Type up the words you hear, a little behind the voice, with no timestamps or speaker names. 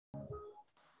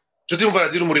Nshuti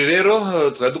Abanyarumuri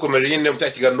rero twari dukomeje nyine mu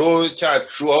kiganiro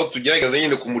cyacu aho tugerageza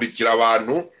nyine kumurikira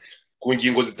abantu ku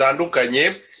ngingo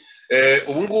zitandukanye.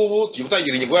 Ubu ngubu tugiye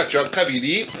gutangira ingingo yacu ya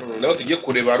kabiri, naho tugiye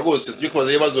kureba rwose tugiye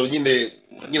kubaza ibibazo nyine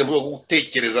mu rwego rwo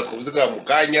gutekereza twavuze mu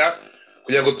kanya,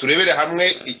 kugira ngo turebere hamwe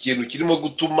ikintu kirimo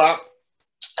gutuma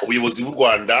ubuyobozi bw'u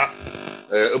Rwanda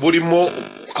burimo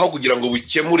aho kugira ngo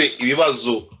bukemure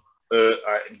ibibazo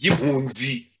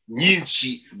by'impunzi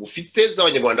nyinshi bufite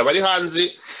z'Abanyarwanda bari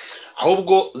hanze,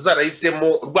 ahubwo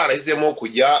rwarahisemo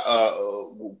kujya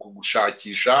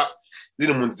gushakisha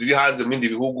ziri mu nzira hanze mu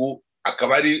bindi bihugu,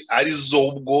 akaba ari zo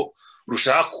ubwo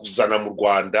rushaka kuzana mu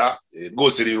Rwanda.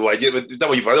 Rwose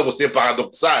mu Gifaransa ngo c'est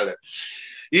paradoxal.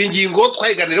 Iyi ngingo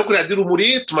twayiganiriyeho kuri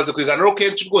Abanyarumuri, tumaze kuyiganiraho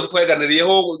kenshi rwose,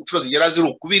 twayiganiriyeho inshuro zigera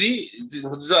ziri kubiri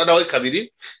nawe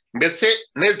kabiri, mbese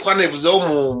twanayivuzeho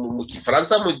mu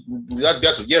Gifaransa mu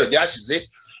byacu byashize,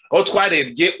 aho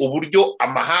twarebye uburyo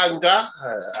amahanga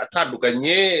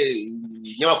atandukanye,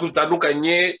 ibinyamakuru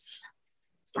bitandukanye,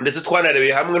 ndetse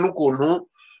twanarebeye hamwe n'ukuntu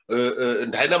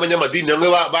hari n'abanyamadini bamwe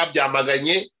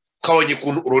babyamaganye. Twabonye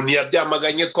ukuntu Loni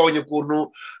yabyamaganye, twabonye ukuntu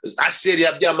Aseri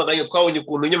yabyamaganye, twabonye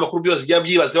ukuntu ibinyamakuru byose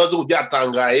byabyibaze ibibazo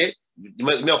byatangaye,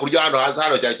 ibinyamakuru byo hano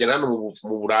cyane cyane hano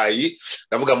mu Burayi,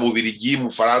 ndavuga mu Bubiligi,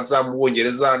 mu Faransa, mu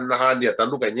Bwongereza n'ahandi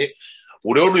hatandukanye.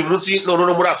 Ubu rero uyu munsi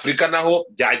none muri Afurika naho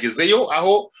byagezeyo,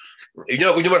 aho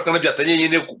ibinyamakuru by'amarikana byatangiye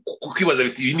nyine kwibaza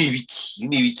biti ibi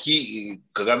ni ibiki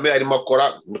Kagame arimo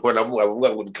akora. Niko navuga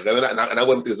ngo Kagame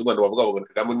ntabwo n'utegetse Rwanda bavuga ngo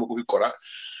Kagame arimo kubikora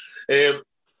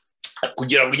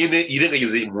kugira ngo nyine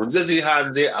yirengagize impunzi ziri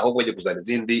hanze, aho bajya kuzana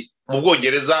izindi mu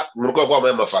Bwongereza mu rwego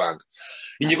rw'amaye amafaranga.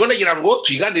 Ingingo ndagira ngo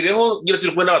tuyiganireho ngira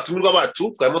turi kumwe n'abatumirwa bacu,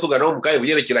 twarimo tuganiraho mu kanya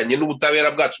byerekeranye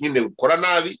n'ubutabera bwacu nyine bukora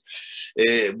nabi,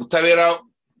 butabera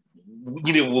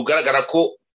nyine bugaragara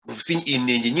ko bufite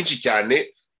inenge nyinshi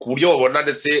cyane, ku buryo babona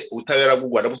ndetse ubutabera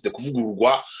bw'u Rwanda bufite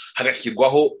kuvugururwa,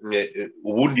 hagashyirwaho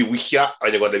ubundi bushya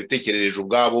Abanyarwanda bitekerereje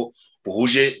ubwabo,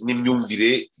 buhuje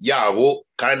n'imyumvire yabo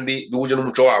kandi buhuje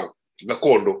n'umuco wabo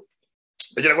gakondo.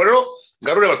 Ndagira ngo rero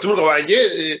ngarure abatumirwa banjye,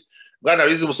 bwana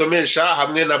Louise Musomesha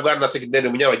hamwe na bwana Sekidene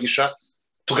Munyabagisha,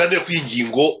 tuganire ku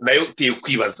ingingo nayo iteye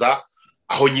kwibaza,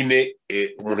 aho nyine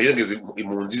umuntu yirengeza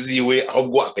impunzi ziwe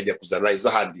ahubwo akajya kuzana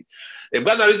izahandi.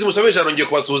 Bwana Louise Musomesha, nongeye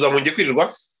kubasuhuza, mwongeye kwirirwa.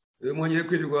 Mwongeye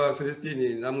kwirirwa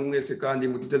Celestine, namwe mwese kandi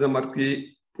muduteze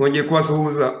amatwi, mwongeye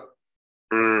kubasuhuza.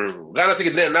 Bwana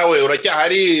Sekidene, nawe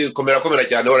uracyahari? Komera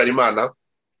cyane, horana Imana.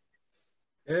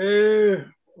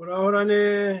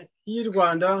 Urahorane y'u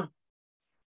Rwanda,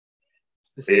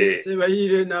 se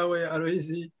bayire nawe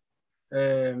Aloisi,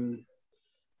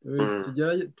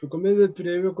 tukomeze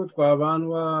turebe ko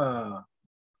twabanwa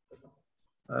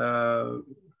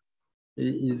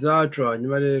izacu.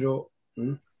 Hanyuma rero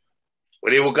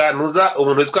uribuka ntuza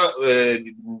umuntu witwa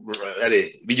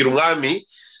bigira umwami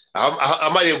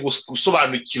amariye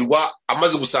gusobanukirwa,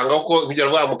 amaze gusanga ko kugira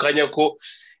ngo mu kanya ko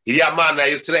iriya mana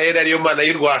ya Israel ariyo mana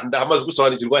y'u Rwanda, amaze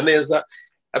gusobanukirwa neza,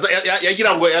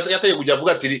 yagira ngo yataye kujya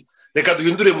avuga ati reka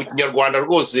duhindure mu Kinyarwanda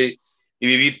rwose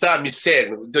ibi bita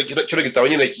misere, cyo gitabo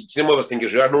nyine kirimo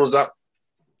abasengesho ya ntuza,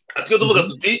 atwe tuvuga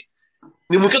tuti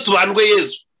ni muke tubandwe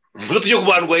Yesu, muke tujye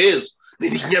kubandwa Yesu.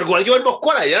 Ni Kinyarwanda cyo barimo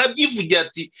gukora, yarabyivugiye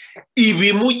ati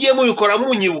ibi mujye mubikora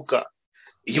munyibuka.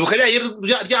 Ibuka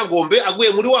ryangombe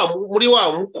aguye muri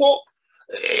wa muko,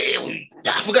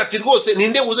 avuga ati rwose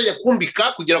ninde uzajya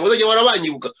kumbika kugira ngo uzajye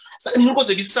warabanyibuka. Ni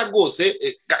rwose bisa rwose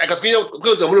akatwiye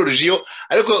kweza muri religion,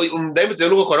 ariko ndabitewe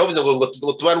nuko kwa bavuze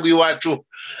ngo tubandwe iwacu,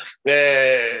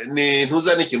 ni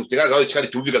ntuza n'ikintu kigaragara cyari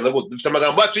cyumvikana ngo dufite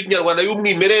amagambo yacu y'Ikinyarwanda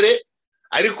y'umwimerere,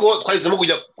 ariko twahizemo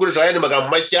kujya gukoresha ayandi magambo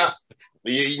mashya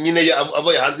nyine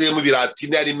abo hanze mu birati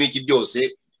n'arimo iki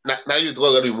byose nayo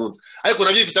twaga uyu munsi, ariko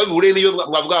nabyo bifite aho bihuriye n'iyo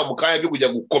mwavuga mu kanya byo kujya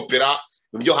gukopera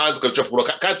ibyo hanze ukabicapura,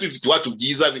 kandi tubifite iwacu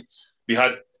byiza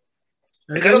bihari.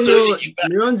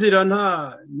 Niyo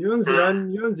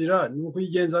nzira ni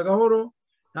ukuyigenza gahoro,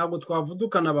 ntabwo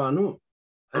twavudukana abantu,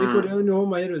 ariko rero niho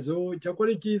maherezo.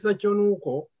 Cyakora icyiza cyo ni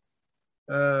uko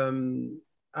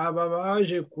aba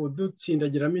baje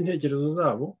kudutsindagiramo intekerezo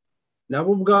zabo,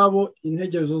 nabo ubwabo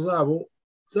intekerezo zabo,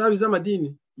 zaba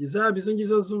iz'amadini, zaba izo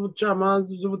ngizo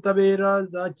z'ubucamanza, z'ubutabera,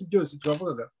 zaki byose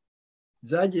twavugaga,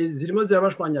 zirimo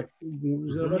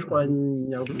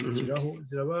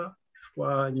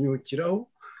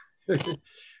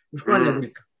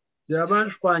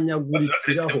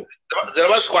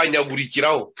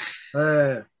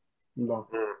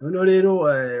noneho rero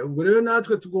ubwo rero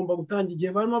natwe tugomba gutanga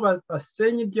igihe barimo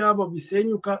basenya ibyabo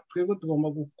bisenyuka, twebwe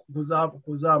tugomba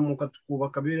kuzamuka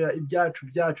tukubaka ibyacu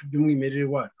by'umwimerere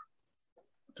wacu.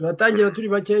 Turatangira turi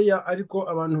bakeya, ariko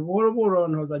abantu buhoro buhoro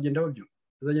abantu bazagenda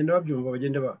babyumva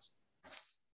bagende bazi.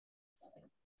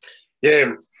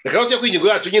 reka cyo kwingingo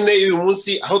yacu nyine uyu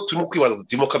munsi aho turimo kwibaza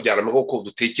tutimo kabyarana koko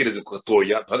dutekereze ku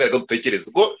gatoya duhagarika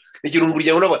dutekereze ko ikintu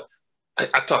umuryango n'aba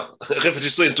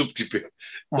réfléchissons un tout petit peu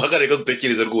muhagarika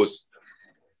dutekereze rwose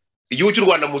igihugu cy'u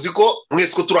Rwanda muzi ko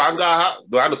mwese ko turi ahangaha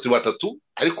hano turi batatu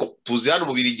ariko tuzi hano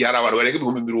mu Birigi hari abantu barenga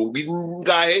 10,000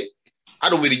 ngahe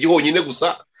hano mu Birigi honyine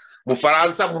gusa mu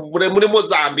Faransa muri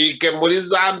Mozambique muri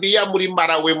Zambia muri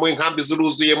Malawi mu nkambi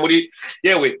zuruzuye muri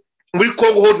yewe muri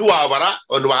Kongo ho ntiwabara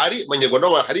abantu bahari abanyarwanda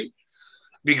bahari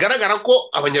bigaragara ko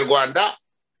abanyarwanda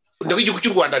ndabwo igihugu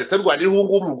cy'u Rwanda leta y'u Rwanda iri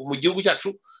mu gihugu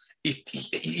cyacu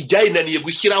ijyayinaniye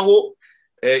gushyiraho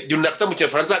y'unakta mu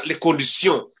Faransa les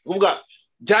conditions kuvuga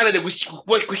byananiye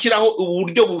gushyiraho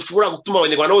uburyo bushobora gutuma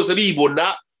abanyarwanda bose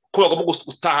bibona ko bagomba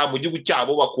gutaha mu gihugu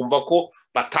cyabo bakumva ko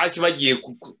batashye bagiye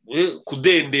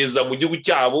kudendeza mu gihugu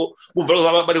cyabo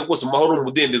bumva bari rwose mu mahoro mu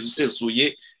mudendezo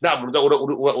usesuye nta muntu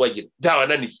wagira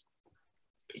byabananiye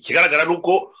ikigaragara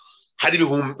nuko hari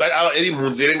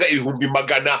impunzi zirenga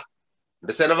 100,000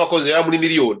 ndetse n'abakozi bari muri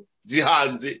miliyoni ziri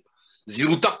hanze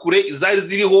ziruta kure izari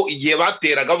ziriho igihe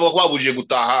bateraga babujije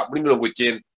gutaha muri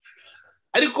 90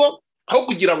 ariko aho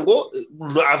kugira ngo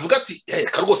avuga ati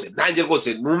rwose ntange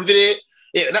rwose numvire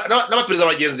n'abaperezida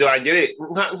bagenzi bangere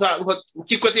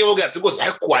nkikwete yoga ati rwose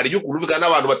ariko hari yuko numvika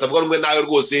n'abantu batavuga rumwe nawe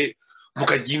rwose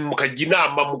mukajya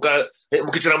inama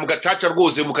mukicara mugacaca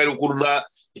rwose mukareba ukuntu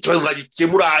ikibazo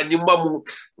mwagikemura hanyuma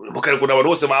mukareba ukuntu abantu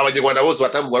bose abanyarwanda bose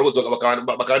batamugwa rwose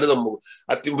bakabaneza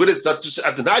ati mbere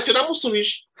ati ntacyo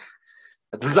namusubishe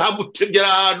ati nzamutegera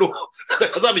ahantu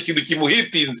azaba ikintu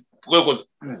kimuhitinze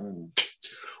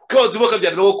ukibazo uvuga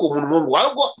byane no ku muntu mungu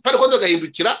ahubwo pare ko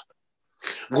ndagahindukira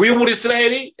ngo uyu muri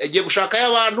Israel yagiye gushaka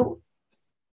y'abantu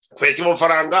kwereka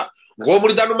amafaranga ngo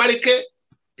muri Denmark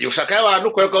yushaka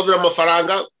y'abantu kwereka bavira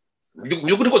amafaranga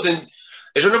nyuko rwose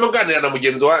ejo namaganira na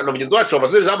mugenzi wacu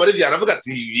amazina Jean Marie Vianney avuga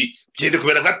ati byende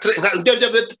kubera nka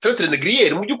très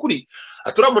négrier mu byukuri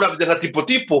aturamuravye nka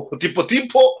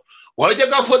tipo wajya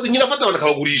gafode nyina afata abantu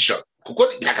akabagurisha kuko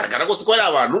biragaragara rwose ko ari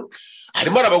abantu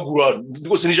harimo arabagura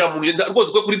rwose n'ijambo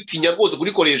rwose ko kuri tinya rwose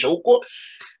kurikoresha kuko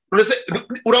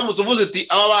uramutse uvuze ati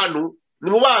aba bantu ni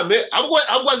mubame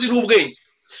ahubwo azira ubwenge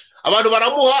abantu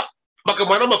baramuha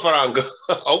bakamuha n'amafaranga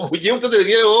aho mu gihe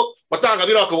utategereho batanga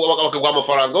bira bakaguha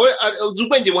amafaranga we azi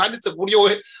ubwenge buhanditse ku buryo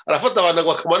we arafata abantu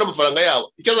bakamuha n'amafaranga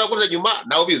yabo icyo azakoresha nyuma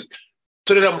nawe bizi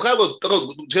turera mu kago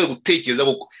gutekereza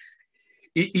kuko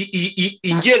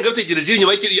ingenga y'utekereje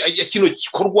nyuma ya kino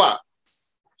gikorwa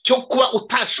cyo kuba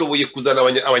utashoboye kuzana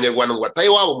abanyarwanda ngo bataye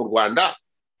wabo mu Rwanda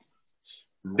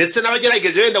ndetse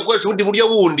n'abagerageje wenda gukoresha ubundi buryo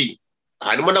bundi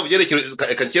hanyuma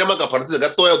nakiramo agaparantise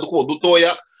gatoya udukubo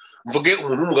dutoya mvuge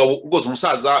umuntu w'umugabo rwose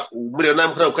umusaza muri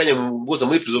namwe kanya rwose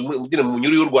muri prison mu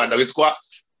nyuru y'u Rwanda witwa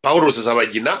Paul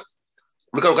Rusesabagina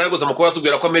muri kano kanya rwose amakuru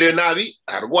atubwira ko amerewe nabi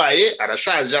arwaye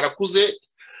arashaje arakuze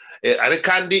ari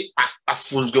kandi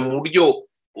afunzwe mu buryo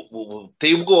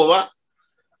buteye ubwoba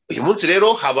uyu munsi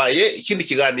rero habaye ikindi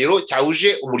kiganiro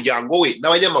cyahuje umuryango we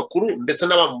n'abanyamakuru ndetse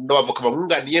n'abavoka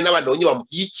bamwunganiye n'abandi bonye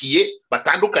bamuyikiye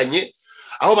batandukanye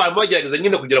aho bagerageza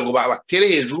nyine kugira ngo batere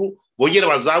hejuru bongere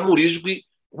bazamure ijwi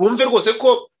bumve rwose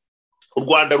ko u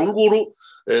Rwanda runguru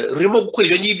rurimo gukora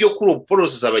ibyo ngibyo kuri Paul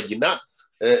Rusesabagina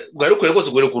bwari rukwiye rwose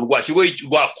guhera ukuntu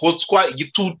rwakotswa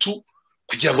igitutu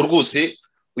kugira ngo rwose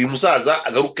uyu musaza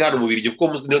agaruke hano mu Birigi kuko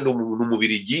mu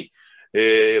Birigi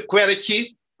kubera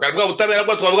ki bwa butabera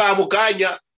bwo twabwa mu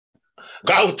kanya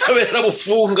bwa butabera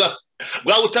bufunga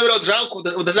bwa butabera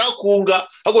udashaka kunga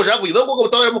ahubwo ushaka kugira ngo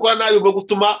butabera mukora nabi bwo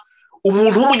gutuma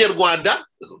umuntu w'umunyarwanda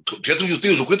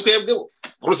tuyuje kuri twebwe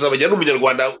rwose abajya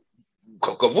n'umunyarwanda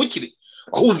kavukire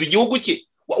wahunze igihugu cye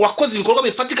wakoze ibikorwa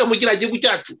bifatika mu gihugu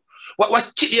cyacu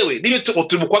yewe n'ibyo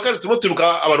turi mu kwa kane turimo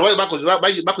turuka abantu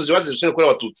bakoze bazishije kuri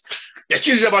abatutsi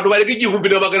yakijije abantu barenga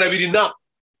 200,000 na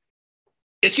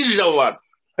yakijije abo bantu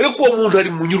ariko uwo muntu ari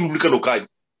mu nyuru muri kano kanya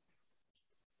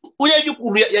urebye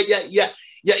ukuntu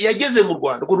yageze mu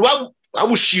Rwanda ukuntu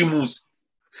bamushimuze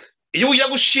iyo ujya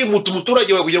gushimuta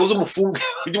umuturage wawe kugira ngo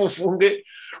umufunge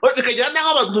bikagira n'aho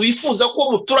abantu bifuza ko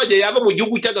umuturage yaba mu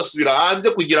gihugu cyagasubira hanze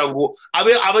kugira ngo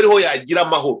abe ariho yagira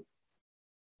amahoro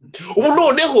ubu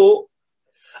noneho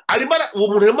uwo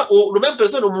muntu même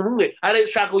personne umuntu umwe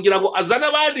arashaka kugira ngo azane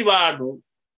abandi bantu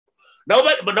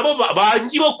nabo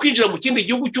bangiwe kwinjira mu kindi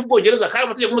gihugu cy'Ubwongereza kandi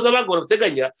amategeko mpuzamahanga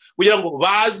bateganya kugira ngo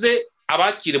baze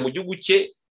abakire mu gihugu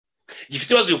cye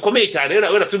gifite ibibazo bikomeye cyane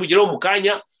wenda tubigeraho mu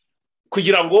kanya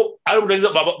kugira ngo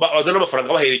bazane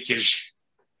amafaranga baherekeje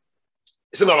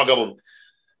ese mwabagabo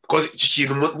icyo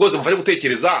kintu rwose mufashe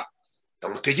gutekereza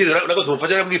nagose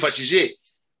mufashe namwifashije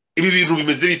ibi bintu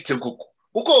bimeze bite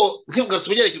kuko nk'ubwo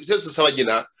tumenyereye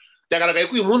Rusesabagina byagaragaye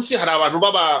ko uyu munsi hari abantu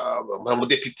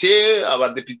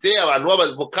abadepite abantu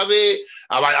b'abavokabe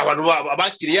abantu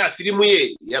bakiriye ya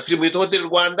filime yitwa Hotel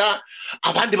Rwanda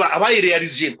abandi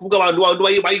abayirealije kuvuga abantu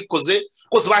bayikoze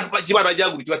kose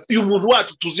barajyagurikira uyu muntu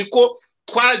wacu tuzi ko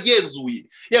twaragenzuye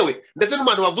yewe ndetse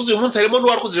n'abantu bavuze uyu munsi harimo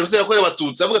n'uwakoze jenoside yakorewe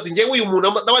abatutsi avuga ati ngewe uyu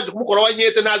muntu nabanje kumukora wa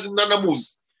nkete ntazi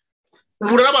nanamuzi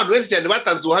umuntu n'abantu benshi cyane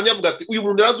batanze ubuhamya avuga ati uyu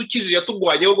muntu yaradukijije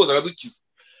yaturwanyeho rwose aradukiza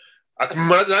ati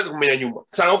muraje kumenya nyuma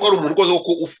nsanga ko ari umuntu ukoze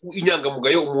ko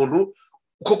inyangamugayo umuntu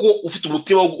koko ufite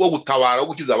umutima wo gutabara wo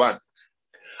gukiza abandi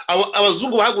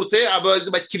abazungu bahagurutse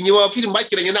abakinnyi ba filime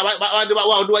bakiranye n'abandi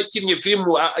bandi bakinnye filime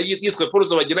yitwa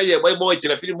Poloso bageranye barimo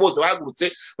bakina filime bose bahagurutse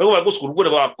barimo baragusukura uruvune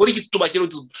bakora iki tubakira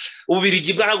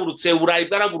ububirigi bwaragurutse uburayi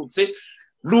bwaragurutse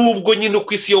nubwo nyine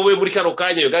ku isi yowe muri kano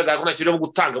kanya bigaragara ko nta kintu cyo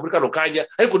gutanga muri kano kanya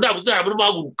ariko nabuze hamwe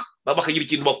bahaguruka bakagira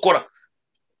ikintu bakora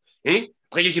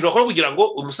bakagira ikintu bakora kugira ngo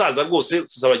umusaza rwose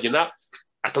Tuzabagena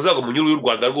atazagwa mu nyuru y'u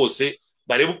Rwanda rwose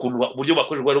barebe ukuntu uburyo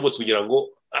bakoreshwa rwose kugira ngo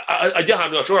ajye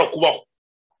ahantu hashobora kubaho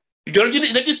ibyo nabyo ni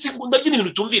ibintu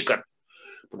bitumvikana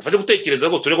mufashe gutekereza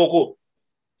ngo tureko ko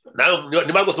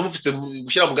niba rwose mufite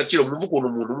gushyira mu gaciro mwumva ukuntu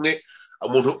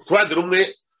umuntu ku ruhande rumwe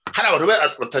hari abantu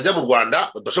batajya mu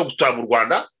Rwanda badashobora gutaha mu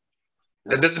Rwanda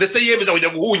ndetse yemeza kujya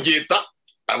guhungeta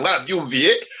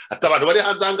mwarabyumviye ati abantu bari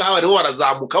hanze aha ngaha barimo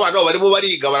barazamuka abantu barimo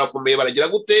bariga barakomeye baragira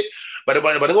gute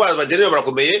barimo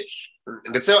barakomeye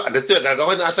ndetse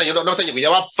bagaragara n'abatangiye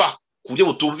kujya bapfa ku buryo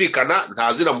butumvikana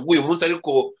ntazina mu bw'uyu munsi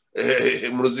ariko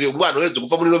muruzi umwana wese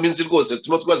gupfa muri no minsi rwose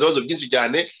turimo twaza ibibazo byinshi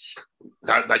cyane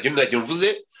ntagiye mvuze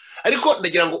ariko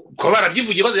ndagira ngo kuba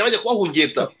barabyivugiye bajya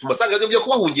kubahungeta tumasanga byo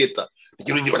kubahungeta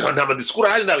nta madisikuru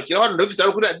ahari nabikira hano ndabifite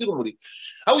kuri Abanyarumuri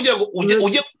aho kugira ngo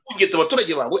ujye guhungeta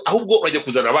abaturage bawe ahubwo bajya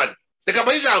kuzana abandi reka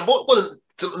muri ijambo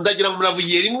ndagira ngo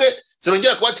munavugiye rimwe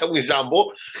sinongera kubaca mu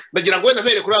ijambo ndagira ngo wenda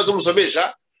mpere kuri azo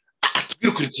musomesha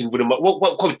atubwire kuri ikintu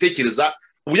ko bitekereza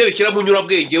uburyo bikira mu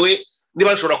nyurabwenge we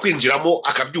niba ashobora kwinjiramo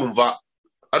akabyumva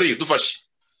ari dufashe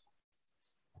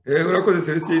urakoze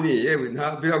Celestine yewe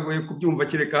nta biragoye kubyumva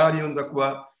kereka hari yonza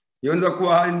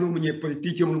kuba hari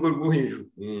n'umunyepolitike mu rwego rwo hejuru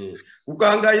kuko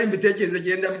ahangaha mbitekereza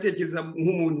agenda bitekereza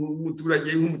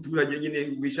nk'umuturage nyine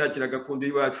wishakira gakondo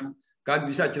y'iwacu kandi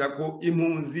bishakira ko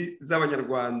impunzi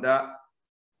z'abanyarwanda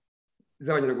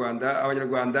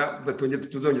batongera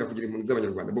tuzongera kugira impunzi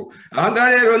z'abanyarwanda ahangaha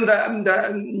rero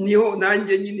niho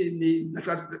nanjye nyine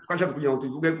twashatse kugira ngo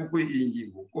tuvuge kuko iyi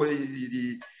ngingo ko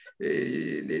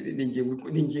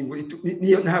ni ingingo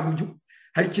niyo ntabwo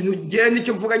hari ikintu ngewe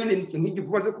nicyo mvuga nyine nk'ibyo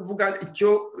umaze kuvuga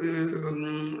icyo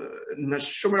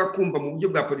ntashobora kumva mu buryo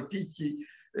bwa politiki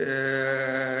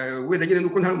wenda nyine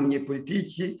nuko ntari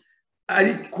umunyepolitiki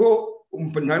ariko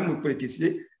ntari umupolitisiye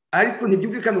ariko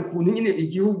ntibyumvikana ukuntu nyine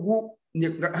igihugu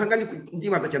hangane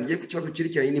ndibaza cyane giye ku kibazo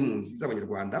cyerekeranye n'impunzi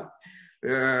z'abanyarwanda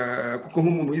kuko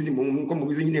nk'umuntu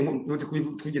mubizi nyine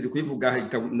twigeze kubivuga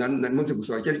namaze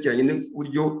gusura cyerekeranye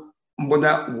n'uburyo mbona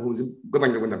ubuhunzi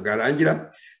bw'abanyarwanda bwarangira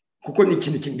kuko ni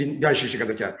ikintu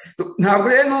byanshishikaza cyane ntabwo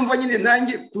rero numva nyine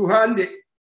nanjye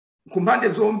ku mpande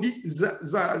zombi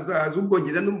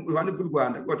z'ubwongereza n'uruhande rw'u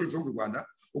Rwanda rw'abategetsi bo mu Rwanda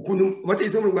ukuntu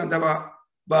abategetsi bo mu Rwanda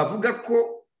bavuga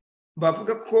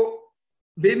ko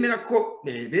bemera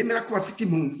ko bafite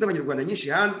impunzi z'abanyarwanda nyinshi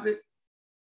hanze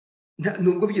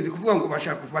nubwo bigeze kuvuga ngo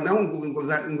bashaka kuvanaho ngo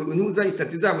za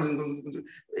isitati zabo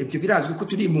ibyo birazwi ko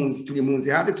turi impunzi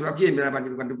hanze turabyemera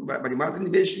abanyarwanda bari mazi ni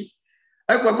benshi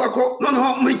ariko bavuga ko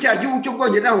noneho muri cya gihugu cyo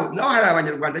bwongereza naho hari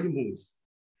abanyarwanda b'impunzi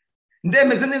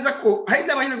ndemeze neza ko hari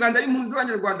n'abanyarwanda b'impunzi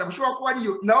b'abanyarwanda bashobora kuba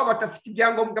ariyo nabo badafite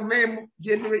ibyangombwa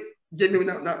byemewe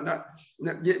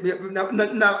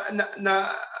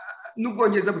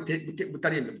n'ubwongereza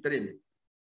butaremera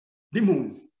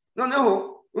b'impunzi noneho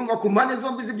umva ku mpande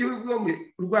zombi z'igihugu byombi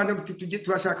u Rwanda tujye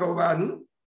turashaka abo bantu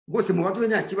rwose mu baduhe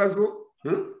nta kibazo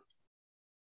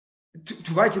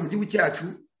tubakire mu gihugu cyacu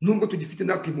nubwo tugifite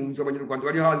natwe impunzi abanyarwanda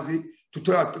bari hanze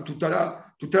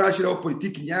tutarashyiraho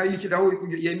politiki nyayo yishyiraho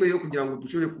yemewe kugira ngo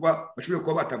bashobore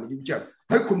kuba batanga igihugu cyacu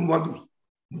ariko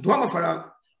muduhe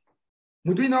amafaranga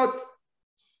muduhe inoti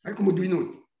ariko muduhe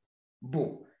inoti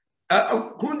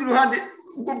ku rundi ruhande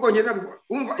ubwo bwongereza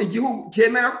umva igihugu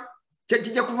cyemera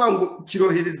kijya kuvuga ngo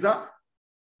kirohereza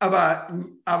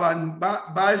abantu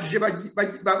baje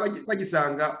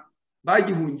bagisanga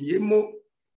bagihungiyemo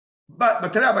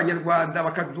batari abanyarwanda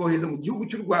bakadohereza mu gihugu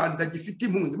cy'u Rwanda gifite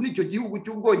impunzi muri icyo gihugu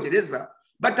cy'ubwongereza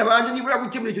batabanje nibura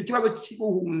gukemura icyo kibazo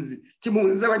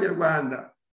cy'impunzi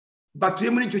z'abanyarwanda batuye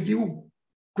muri icyo gihugu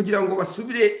kugira ngo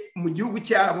basubire mu gihugu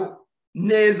cyabo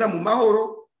neza mu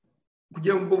mahoro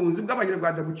kugira ngo ubwo bunzi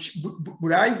bw'abanyarwanda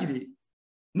burangire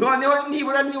noneho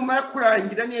nibura nyuma yo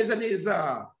kurangira neza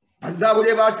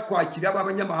bazabure bazi kwakira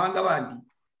abanyamahanga bandi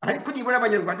ariko nibura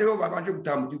abanyarwanda bo babanje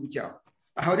gutaha mu gihugu cyabo.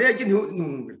 Aho rero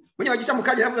ntumve munyabagisha mu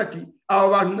kanya yavuze ati abo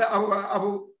bantu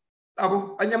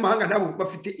abo anyamahanga nabo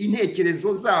bafite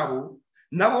intekerezo zabo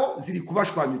nabo ziri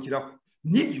kubashwanyukiraho.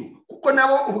 Nibyo kuko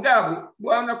nabo ubwabo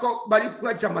ubona ko bari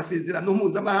kwaca amasezerano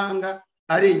mpuzamahanga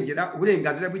arengera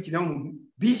uburenganzira bw'ikiremwamuntu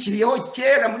bishyiriyeho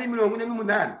kera muri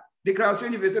 1948 Declaration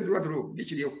Universelle des Droits de l'Homme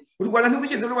bishyiriyeho. U Rwanda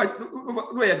ntibigeze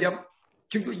ruyajyamo.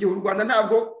 U Rwanda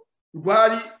ntabwo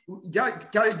rwari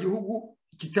cyari igihugu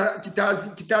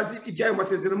kitazi ibyayo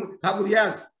masezerano, ntabwo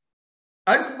riyazi,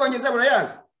 ariko ubwongereza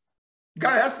burayazi,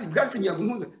 bwasinyaga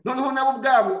impuza. Noneho nabo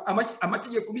ubwabo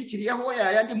amategeko bishyiriyeho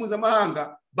yayandi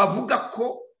mpuzamahanga bavuga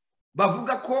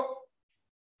ko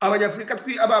abanyafurika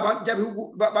bya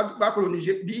bihugu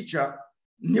bakolonije bica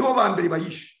nibo ba mbere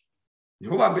bayishe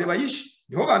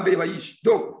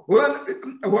donc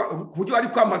ku buryo ari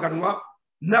kwamaganwa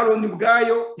na Loni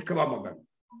ubwayo ikabamagana.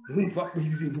 Numva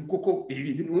ibi bintu koko,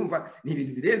 ibi bintu numva ni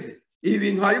ibintu bireze, ibi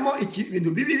bintu harimo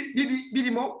ibintu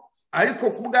birimo,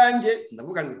 ariko ku bwanjye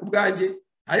ndavuga ngo ku bwanjye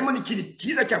harimo n'ikintu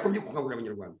cyiza cyakomye kukangurira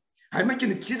abanyarwanda, harimo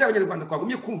ikintu cyiza abanyarwanda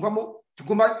twagomye kumvamo,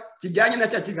 tugomba kijyanye na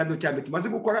cya kiganiro cya mbere tumaze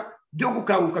gukora byo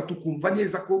gukanguka, tukumva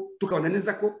neza ko tukabona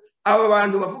neza ko aba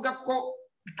bantu bavuga ko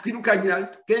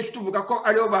twirukanyira kenshi tuvuga ko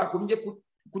aribo bagombye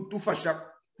kudufasha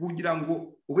kugira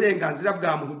ngo uburenganzira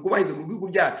bwa muntu bwubahirize mu bihugu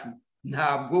byacu.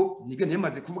 Ntabwo nigene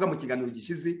yamaze kuvuga mu kiganiro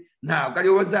gishize, ntabwo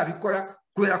aribo bazabikora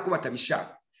kubera ko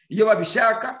batabishaka. Iyo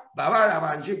babishaka baba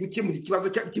barabanje gukemura ikibazo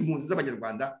cy'impunzi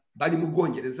z'abanyarwanda bari mu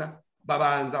Bwongereza,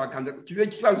 babanza bakanza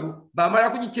ikibazo, bamara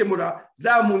kugikemura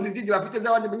za mpunzi zindi bafite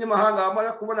z'abandi banyamahanga,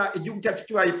 bamara kubona igihugu cyacu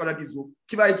kibaye paradizo,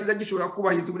 kibaye kiza gishobora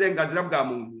kubahiriza uburenganzira bwa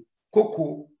muntu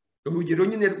koko. Urugero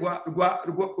nyine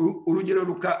urugero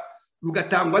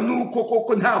rugatangwa nuko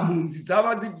koko nta mpunzi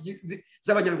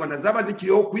z'abanyarwanda zaba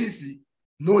zikiriho ku isi,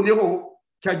 noneho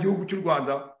cya gihugu cy'u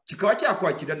Rwanda kikaba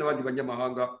cyakwakira n'abandi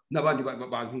banyamahanga n'abandi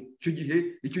bantu.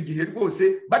 Icyo gihe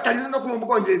rwose batarize no kuva mu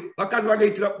Bwongereza bakaza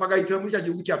bagahitira muri cya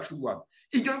gihugu cyacu cy'u Rwanda.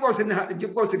 Ibyo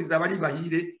rwose bizaba ari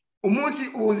bahire. Umunsi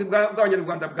ubuhunzi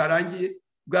bw'abanyarwanda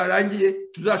bwarangiye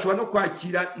tuzashobora no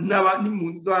kwakira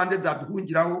n'impunzi zo hanze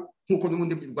zaduhungiraho, nkuko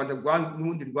n'ubundi Rwanda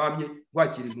n'ubundi rwamye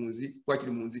rwakira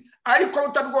impunzi, ariko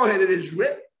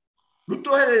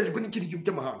rutohererejwe n'ikindi gihugu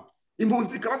cy'amahanga.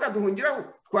 Impunzi zikaba zaduhungiraho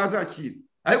twazakira,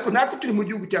 ariko natwe turi mu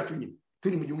gihugu cyacu nyine,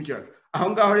 turi mu gihugu cyacu. Aho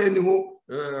ngaho rero niho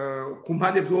ku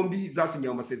mpande zombi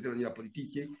zasinyawe amasezerano ya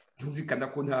politiki, yumvikana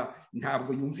ko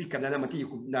ntabwo yumvikana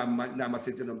n'amategeko,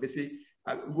 n'amasezerano mbese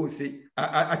rwose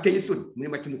ateye isoni. Muri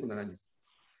make nuko narangiza.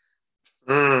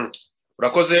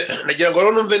 Urakoze. Nagira ngo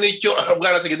rero numve n'icyo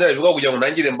bwana Segedari bivuga kugira ngo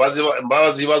ntangire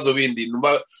mbabazi ibibazo bindi,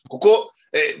 kuko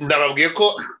ndababwiye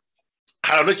ko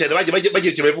hari abantu cyane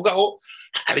bagira icyo babivugaho.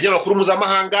 Hari n'amakuru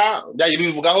mpuzamahanga byagiye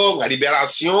bivugaho nka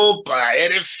Liberation,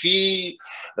 RFI,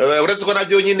 uretse ko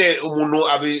nabyo nyine umuntu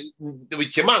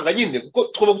bikemanga nyine, kuko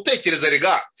tugomba gutekereza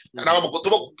rega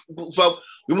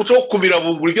uyu muco wo kumira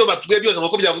bungura ibyo batubwiye byose,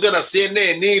 nk'uko byavuzwe na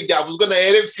CNN, byavuzwe na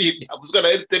RFI, byavuzwe na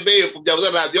RTBF,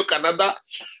 byavuzwe na Radio Canada.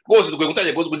 Rwose tugomba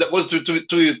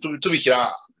gutangira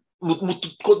tubishyira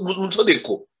mu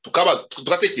nsodeko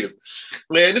tugatekereza.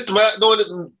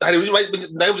 Hari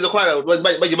nabivuze ko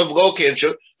bagiye bavugaho kenshi,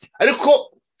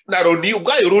 ariko na Loni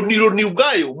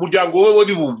ubwayo umuryango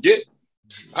w'abibumbye,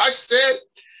 HCR,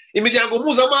 imiryango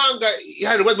mpuzamahanga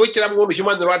iharirwa n'ikiremwamuntu,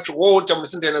 Human Rights Watch,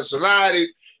 Amnesty International,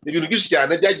 ibintu byinshi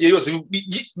cyane byagiye yose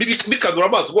bikanura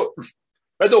amaso ko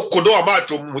bado kodoa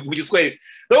amaso mu Giswahili,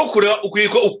 no kureba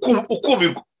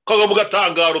ukumirwa kaga mu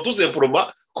gatangaro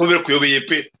tuzemproma kubera kuyobeye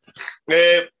pe.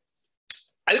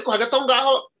 Ariko hagati aho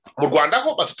ngaho mu Rwanda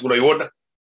ho bafite unayibona,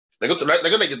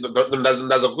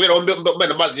 ndaza kubera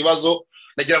mbona mazi ibibazo.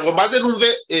 Nagira ngo mbaze numve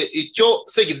icyo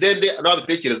Segidende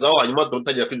n'ababitekerezaho, hanyuma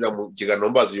tutangira kwinjira mu kiganiro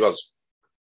mbazi ibibazo.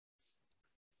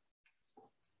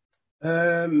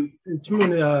 Icyo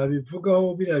umuntu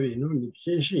yabivugaho biriya bintu ni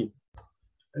byinshi,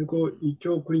 ariko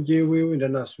icyo kuri njyewe wenda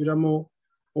nasubiramo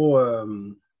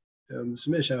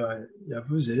umusomesha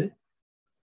yavuze,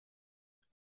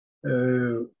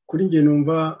 kuri njye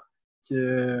numva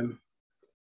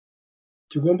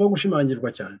kigomba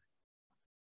gushimangirwa cyane,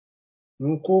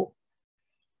 nuko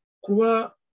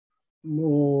kuba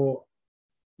mu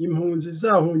impunzi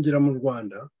zahungira mu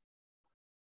Rwanda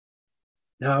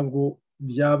ntabwo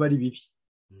byaba ari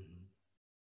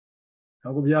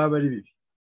bibi,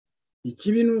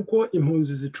 ikibi ni uko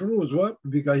impunzi zicuruzwa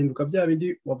bigahinduka bya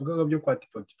bindi wavugaga byo kwa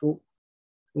tipo,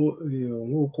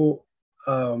 nk'uko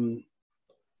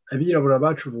abirabura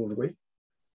bacurujwe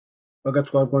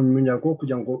bagatwarwa mu munyago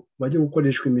kugira ngo bajye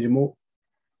gukoreshwa imirimo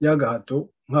y'agahato,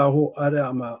 nk'aho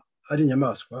ari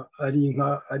inyamaswa, ari inka,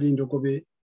 ari indogobe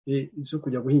zo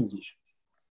kujya guhingisha.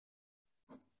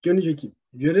 icyo nicyo kimwe.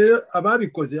 Ibyo rero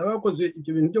abakoze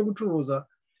ibyo bintu byo gucuruza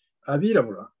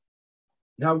abirabura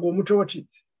ntabwo uwo muco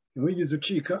wacitse, ntiwigeze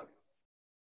ucika,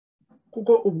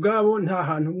 kuko ubwabo nta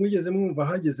hantu mwigeze mwumva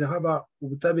hageze haba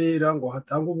ubutabera ngo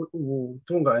hatangwe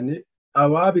ubutungane,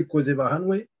 ababikoze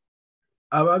bahanwe,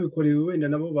 ababikorewe wenda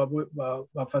nabo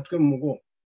bafatwe mu mugongo,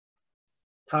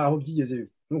 ntaho byigeze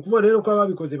biba. Ni ukuvuga rero ko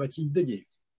ababikoze bakidegeye.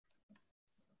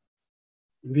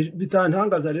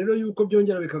 Bitantangaza rero yuko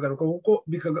byongera bikagaruka kuko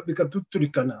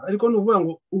bikatuturikana, ariko ni ukuvuga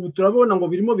ngo ubu turabona ngo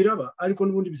birimo biraba, ariko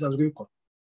n'ubundi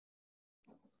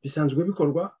bisanzwe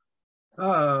bikorwa.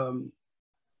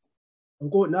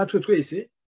 Ubwo natwe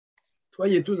twese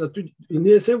twagiye tuza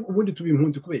intese ubundi tuba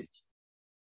impunzi kubera iki?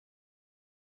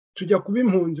 Tujya kuba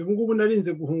impunzi. Ubu ngubu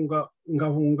narinze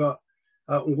ngahunga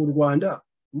ngo u Rwanda,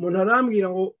 umuntu arambwira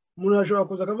ngo umuntu ashobora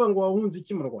kuza akavuga ngo wahunze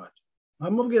iki mu Rwanda,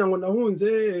 nkamubwira ngo nahunze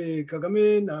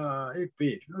Kagame na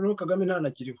FPR, noneho Kagame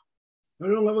ntanakiriho,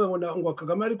 noneho nkavuga ngo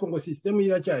Kagame ariko ngo sisitemu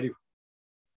iracyariho.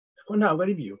 Ariko ntabwo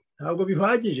ari byo, ntabwo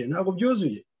bihagije, ntabwo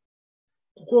byuzuye,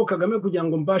 kuko Kagame kugira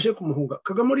ngo mbashe kumuhunga,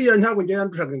 Kagame uriya ntabwo njye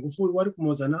yandushaga ingufu, wari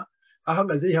kumuzana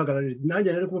ahagaze yihagararira, nanjye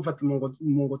nari kumufata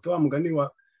mu ngoto wa mugani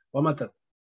wa Matata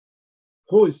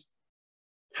hose,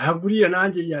 ntabwo uriya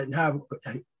nanjye ntabwo.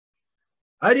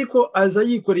 Ariko aza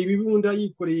yikoreye ibibunda,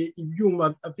 yikoreye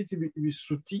ibyuma, afite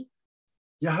ibisuti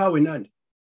yahawe nande,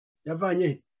 yavanye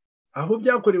he? Aho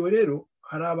byakorewe rero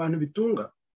hari abantu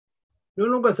bitunga,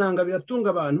 none ugasanga biratunga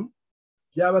abantu,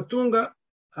 byabatunga,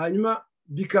 hanyuma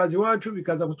bikaza iwacu,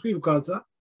 bikaza kutwirukansa,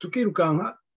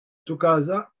 tukirukanka,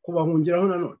 tukaza kubahungiraho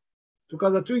nanone,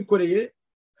 tukaza twikoreye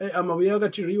amabuye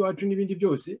y'agaciro y'iwacu n'ibindi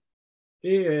byose,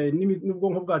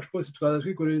 n'ubwonko bwacu bwose tukaza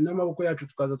twikoreye, n'amaboko yacu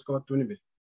tukaza tukabatuna imbere.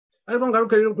 Ariko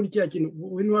ngaruka rero kuri cya kintu,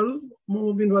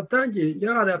 mu bintu watangiye,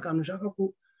 njya hari akantu ushaka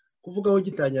kuvugaho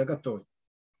gitangira gatoya,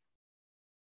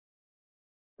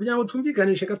 kugira ngo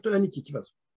twumvikanishe gatoya n'iki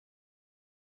kibazo.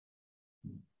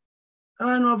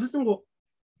 Abantu bavuze ngo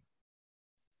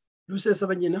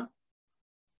Rusesabagina,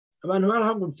 abantu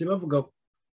barahagurutse bavuga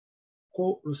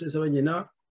ko Rusesabagina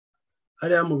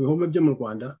ariya mu bihome byo mu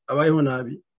Rwanda abayeho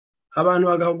nabi, abantu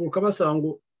bagahaguruka basaba ngo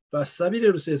basabire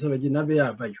Rusesabagina abe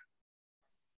yavayo.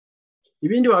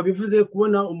 Ibindi wabivuze,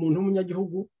 kubona umuntu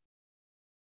w'umunyagihugu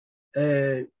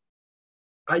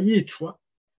ayicwa,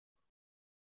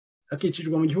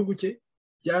 akicirwa mu gihugu cye,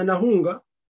 yanahunga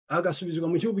agasubizwa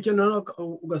mu gihugu cye,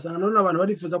 ugasanga none abantu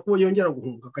barifuza ko yongera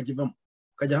guhunga akakivamo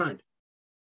akajya ahandi.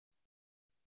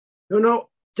 Noneho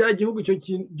cya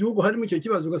gihugu harimo icyo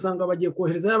kibazo, ugasanga bagiye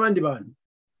koherezayo abandi bantu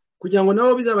kugira ngo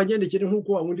nabo bizabagendekere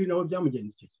nk'uko wa wundi nabo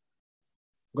byamugendekeye.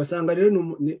 Ugasanga rero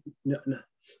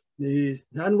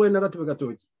nta ndwara na gato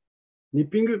gatoki, ni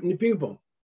ping pong,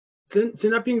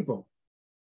 sina ping pong,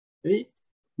 ni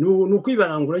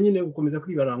ukwibarangura nyine, gukomeza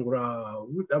kwibarangura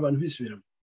abantu bisubiramo.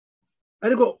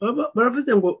 Ariko baravuze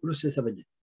ngo Rusesabagina,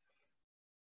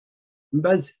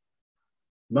 mbaze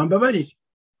bambabarire,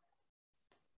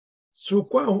 si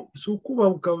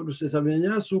ukubahuka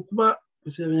Rusesabagina, si ukuba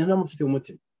Rusesabagina ntamufite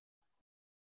umutima,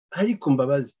 ariko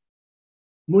mbabaze,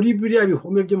 muri biriya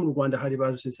bihome byo mu Rwanda hari ba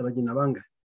Rusesabagina bangahe?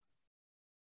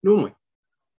 N'umwe.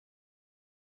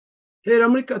 Hera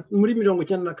muri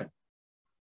 94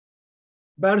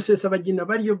 ba Rusesabagina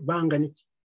bariyo bangana iki?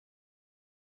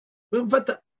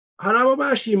 Bafata, hari abo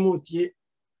bashimutiye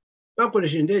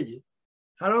bakoresha indege,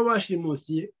 hari abo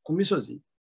bashimutiye ku misozi,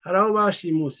 hari abo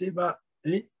bashimuse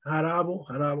hari abo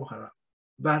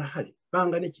barahari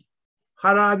bangana iki?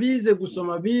 Hari abize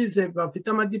gusoma, bize bafite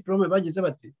amadiplome bagize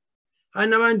bate, hari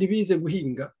n'abandi bize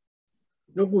guhinga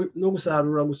no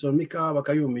gusarura, gusoroma ikawa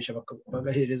bakayumisha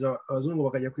bagahereza abazungu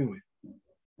bakajya kwinywera.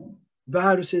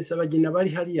 Ba Rusesabagina bari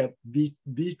hariya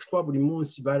bicwa buri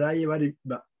munsi, baraye bari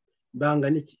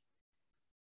bangana iki?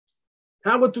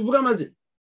 Ntabwo tuvuga amazina,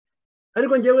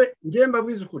 ariko njyewe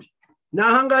mbabwiza ukuri,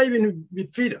 nahangaye ibintu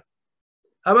bipfira.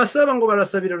 Abasaba ngo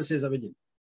barasabira Rusesabagina,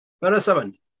 barasaba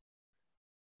nde?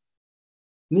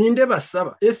 Ninde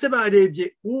basaba? Ese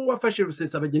barebye uwo wafashe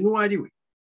Rusesabagina uwo ari we?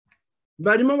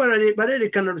 Barimo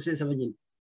barerekana Rusesabagina,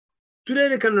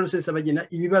 turerekana Rusesabagina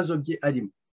ibibazo bye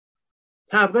arimo.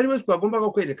 Ntabwo ari we twagombaga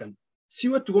kwerekana, si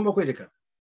we tugomba kwerekana,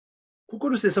 kuko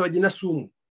Rusesabagina si umwe.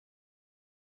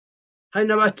 Hari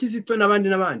n'abakizito n'abandi.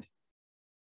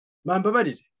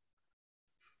 Bambabarire,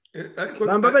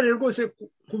 bambabarire rwose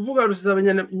kuvuga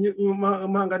Rusesabagina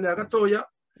muhanganira gatoya.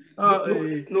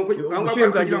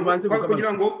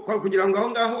 kugira ngo aho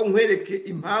ngaho nkwereke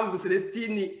impamvu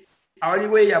Celestine ari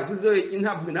we yavuze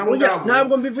intavuga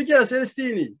ntabwo mbivugira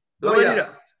Celestine.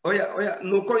 Oya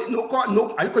nuko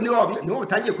ariko niwe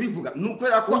batangiye kubivuga, nuko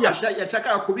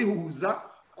yashakaga kubihuza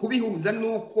kubihuza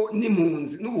nuko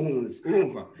n'impunzi n'ubuhunzi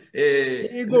urumva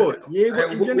yego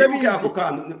ibyo ndabizi ako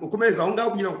kantu ukomeza aho ngaho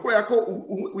kugira ngo kubera ko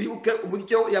wibuke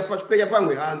uburyo yafashwe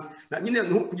yavanywe hanze nyine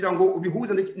kugira ngo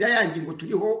ubihuze n'ayangingo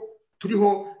turiho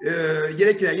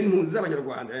yerekeranye n'impunzi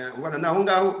z'abanyarwanda ubona naho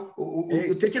ngaho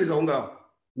utekereza aho ngaho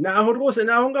naho rwose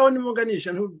naho ngaho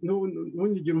nimuganisha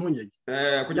ntugire impungenge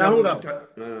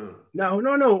naho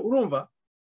noneho urumva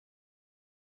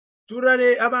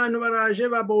turare abantu baraje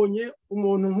babonye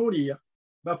umuntu nkuriya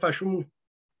bafashe umwe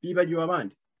bibagiwe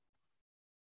abandi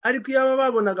ariko iyo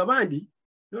babonaga abandi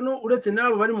noneho uretse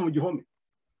n'abo bari mu gihome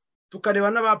tukareba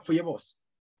n'abapfuye bose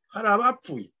hari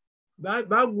abapfuye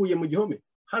baguye mu gihome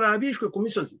hari abishwe ku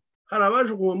misozi hari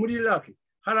abajugunywe muri Iraki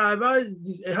hari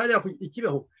abazize hariya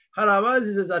ikibeho hari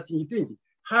abazize za tingitingi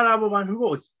hari abo bantu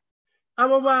bose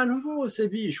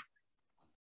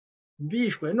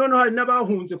bishwe noneho hari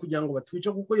n'abahunze kugira ngo batwice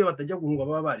kuko iyo batajya guhunga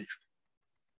baba barishwe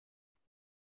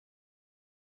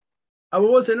abo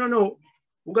bose noneho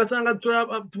ugasanga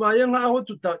tubaye nk'aho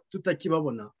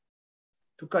tutakibabona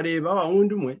tukareba wa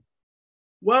wundi umwe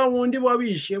wa wundi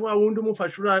wabishe wa wundi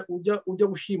umufashe ujya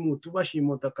gushimuta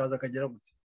ubashimuta akaza akagera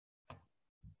gute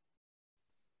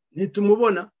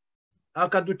ntitumubona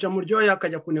akaduca mu ryoya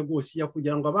akajya kunegosiya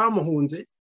kugira ngo abamuhunze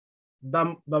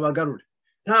babagarure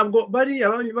ntabwo bari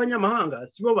abanyamahanga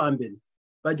sibo ba mbere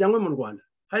bajyanwe mu Rwanda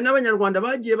hari n'abanyarwanda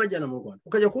bagiye bajyana mu Rwanda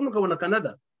ukajya kubona ukabona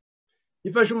Canada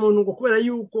ifashe umuntu ngo kubera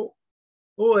yuko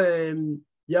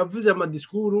yavuze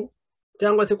amadisikuru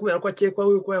cyangwa se kubera ko akekwa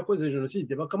yuko yakoze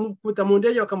jenoside bakamukuta mu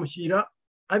ndege bakamushyira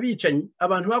abicanyi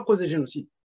abantu bakoze jenoside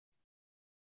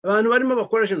abantu barimo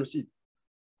bakora jenoside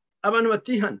abantu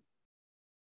batihana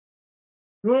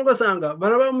n'ubwo ugasanga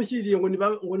barabamushyiriye ngo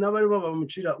n'abari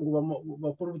bamucira ngo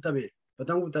bakore ubutabera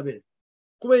batanga ubutabera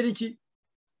kubera iki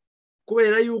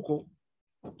kubera yuko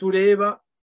tureba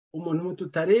umuntu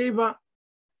tutareba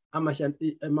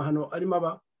amahano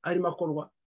arimo akorwa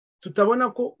tutabona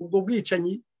ko ubwo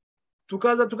bwicanyi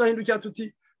tukaza tugahindukira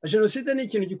tuti jenoside ni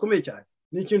ikintu gikomeye cyane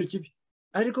ni ikintu kibi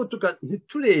ariko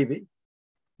ntiturebe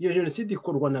iyo jenoside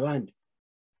ikorwa n'abandi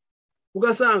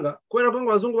ugasanga kubera ko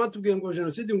abazungu batubwiye ngo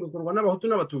jenoside ngo ikorwa n'abahutu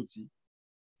n'abatutsi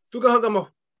tugahagamaho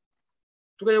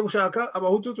tukajya gushaka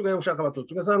abahutu tukajya gushaka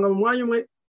abatutsi ugasanga mu mwanya umwe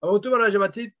abahutu baraje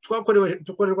bati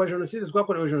tukorerwa jenoside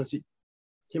twakorewe jenoside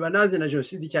ntibanazi na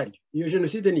jenoside icyo ari cyo iyo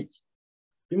jenoside ni iki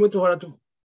bimwe tuhora tuvuga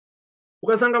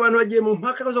ugasanga abantu bagiye mu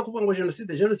mpaka zo kuvuga ngo jenoside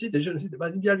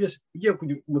bazi ibyo byose ugiye ku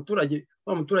muturage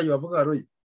wa muturage wavuga roye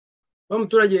wa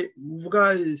muturage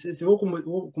uvuga sesiho ku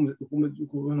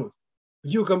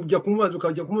ugiye ukajya kumubaza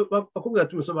ukajya akubwira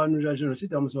ati musobanurira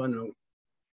jenoside bamusobanurira ngo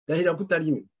ndahira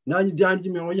kutarimo nanjye byanjye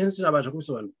imirimo ye sinabasha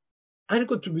kubisobanura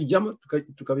ariko tubijyamo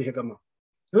tukabihegama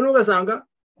none ugasanga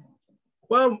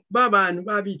ba bantu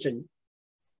babicanyi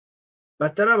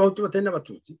batari abahutu batari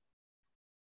n'abatutsi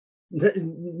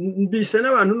mbise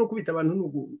n'abantu no kubita abantu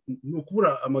ni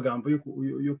ukubura amagambo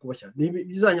yo kubashyira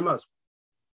za nyamaswa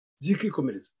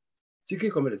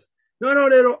zikikomereza noneho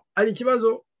rero hari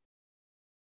ikibazo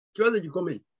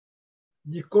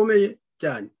gikomeye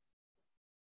cyane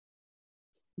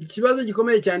ikibazo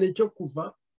gikomeye cyane cyo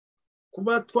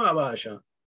kuba twabasha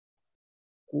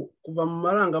kuva mu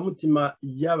marangamutima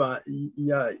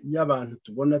y'abantu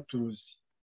tubona tuzi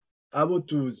abo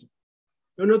tuzi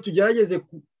noneho tugerageze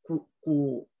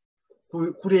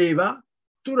kureba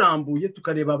turambuye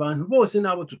tukareba abantu bose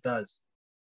n'abo tutazi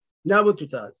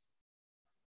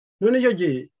none icyo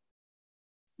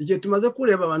igihe tumaze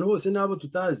kureba abantu bose n'abo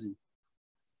tutazi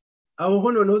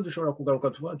aho noneho dushobora kugaruka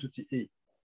tuba tuti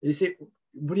ese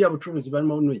buriya bucuruzi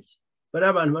barimo n'iki bari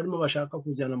abantu barimo bashaka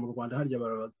kujyana mu Rwanda harya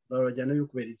barabajyana yo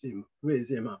kubera izihe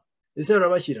mpamvu ese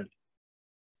barabashyira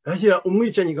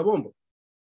umwicanyi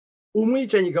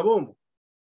gabombo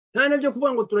nta nabyo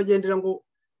kuvuga ngo turagendera ngo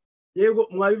yego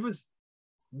mwabivuze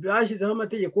bashyizeho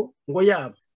amategeko ngo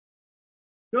yaba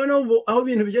noneho aho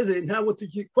ibintu bigeze ntabwo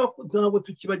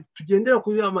tugendera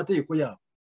kuri ya mategeko yabo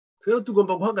twebwe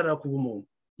tugomba guhagarara ku bumuntu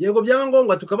yego byaba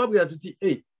ngombwa tukababwira tuti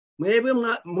mwebwe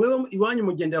iwanyu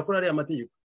mugendera kuri ariya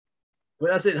mategeko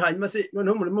hanyuma se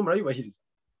noneho murimo murayubahiriza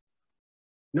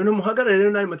noneho muhagarare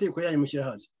rero n'ayo mategeko yanyu mushyira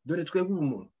hasi dore twebwe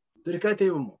ubumuntu dore karite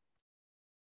y'ubumuntu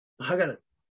muhagarare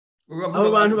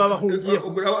abo bantu babahungiye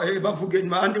bavuga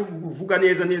impande uvuga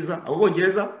neza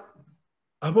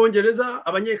abongereza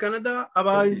abanyekanada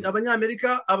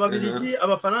abanyamerika ababiligi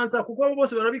abafaransa kuko abo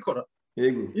bose barabikora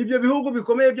ibyo bihugu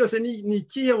bikomeye byose ni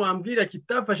ikihe wambwira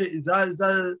kitafashe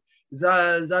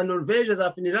za Norvege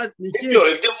za Finland ni ikihe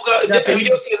ibyo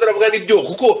byose ndavuga nibyo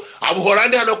kuko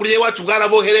abuholandi hano kuri iwacu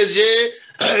bwarabohereje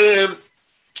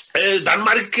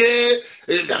Denmark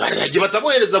bagiye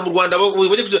batabohereza mu Rwanda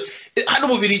hano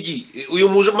mu Bubiligi uyu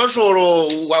majoro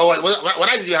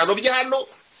warangije ibihano bye hano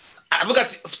avuga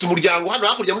ati ufite umuryango hano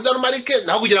hakurya muri Denmark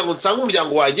naho kugira ngo nsange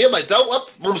umuryango wanjye bahita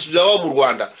bamusubiza wabo mu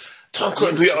Rwanda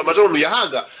amajoro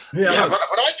ntuyahaga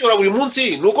barabacyura buri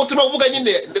munsi nuko turimo kuvuga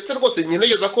nyine ndetse rwose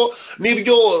nkenegeza ko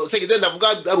n'ibyo Segedeni avuga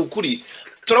ari ukuri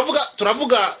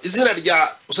turavuga izina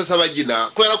rya Rusesabagina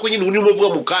kubera ko nyine urimo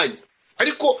uvuga mu kanya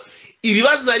ariko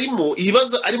ibibazo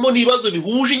arimo n'ibibazo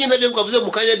bihuje nyine byo twavuze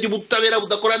mu kanya by'ubutabera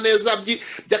budakora neza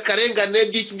by'akarengane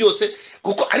by'iki byose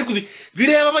kuko ariko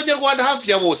bireba abanyarwanda hafi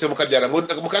ya bose mukabyara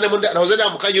mu kanya nahoze nta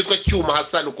mu kanya yitwa Cyuma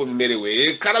Hassan uko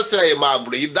bimerewe Karasira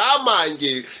Aimable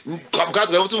Idamange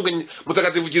twamukatwa tuvuga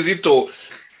Mutagatifu Kizito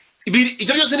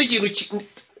ibyo byose ni ikintu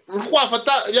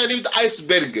twafata yani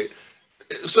iceberg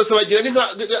Rusesabagina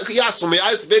yasomeye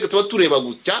iceberg tuba tureba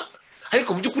gutya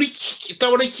ariko mu by'ukuri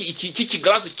utabona iki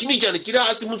kigarasi kinini cyane kiri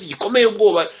hasi munsi gikomeye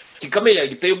ubwoba gikomeye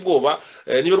giteye ubwoba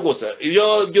niyo rwose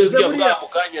ibyo byavuga mu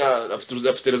kanya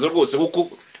afite rezo rwose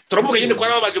kuko turavuga nyine ko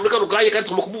arabaje muri kano kanya kandi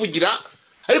tugomba kumuvugira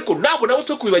ariko nabo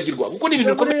twe kubibagirwa kuko ni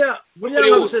ibintu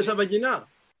buriya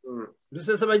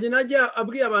Rusesabagina ajya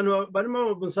abwiye abantu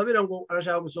barimo gusabira ngo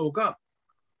arashaka gusohoka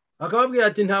akababwira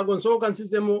ati ntabwo nsohoka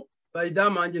nsizemo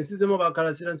Idamange nsizemo ba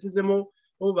Karasira nsizemo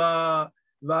ba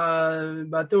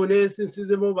Teonesi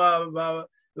nsizemo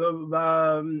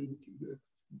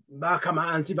ba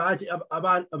Kamanzi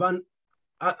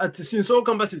ati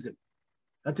sinsohoka mbasizemo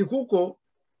ati kuko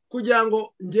kugira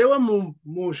ngo ngewe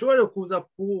mushobore kuza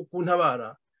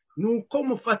kuntabara nuko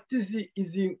mufata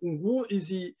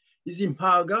izi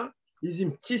mpaga izi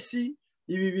mpyisi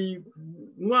ibi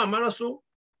binywa amaraso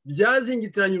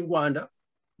byazingitiranye u Rwanda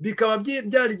bikaba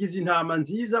byarigize intama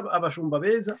nziza abashumba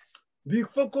beza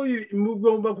bipfa ko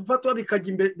mugomba gufatwa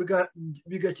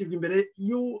bigashyirwa imbere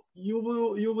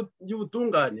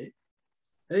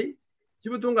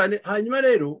y'ubutungane hanyuma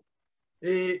rero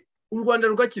u Rwanda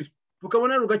rugakizwa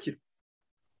tukabona rugakira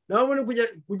naho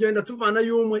kugenda tuvana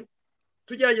y'umwe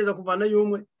tugerageza kuvana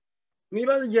y'umwe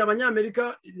mwibaza igihe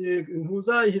abanyamerika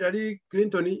ntuza Hillary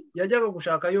Clinton yajyaga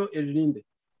gushakayo Elrinde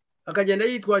akagenda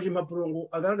yitwaje impapuro ngo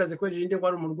agaragaze ko Elrinde ngo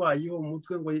ari umurwayi wo mu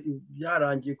mutwe ngo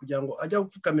byarangiye kugira ngo ajya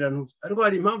gupfukamira ntuza ariko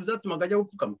hari impamvu zatumaga ajya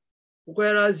gupfukama kuko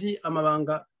yari azi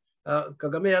amabanga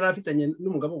Kagame yari afitanye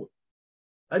n'umugabo we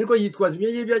ariko yitwaza ibyo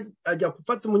ngibyo ajya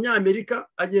gufata umunyamerika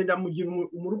agenda amugira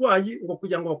umurwayi ngo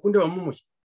kugira ngo bakunde bamumushye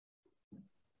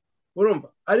urumva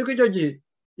ariko icyo gihe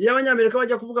iyo abanyamerika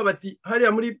bajya kuvuga bati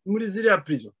hariya muri ziriya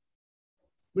prison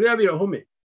muri abira home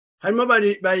harimo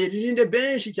bayirinde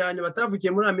benshi cyane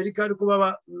batavukiye muri Amerika ariko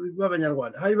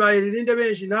b'abanyarwanda hari bayirinde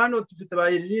benshi na hano dufite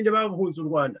bayirinde bahunze u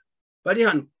Rwanda bari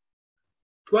hano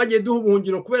twagiye duha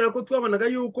ubuhungiro kubera ko twabonaga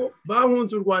yuko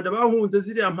bahunze u Rwanda bahunze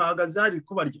ziriya mpaga zari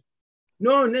kubarya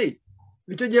none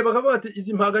icyo gihe bakavuga bati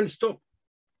izi mpaga ni stop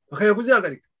bakajya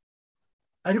kuzihagarika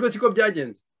ariko siko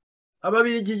byagenze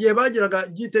ababirigi igihe bagiraga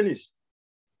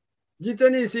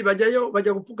gitenisi bajyayo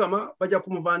bajya gupfukama bajya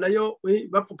kumuvanayo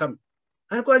bapfukama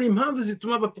ariko hari impamvu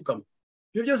zituma bapfukama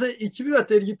ibyo byose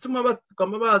ikibibatera gituma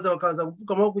bapfukama baza bakaza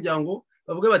gupfukamaho kugira ngo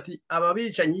bavuge bati aba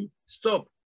bicanyi stop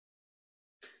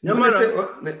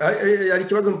hari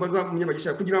ikibazo mbaza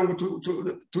munyabagisha kugira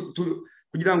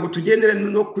ngo tugendere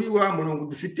no kuri wa murongo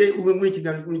dufite muri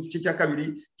igice cya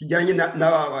kabiri kijyanye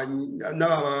n'abamigra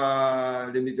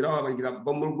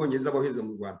bo mu Bwongereza bohereza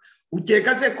mu Rwanda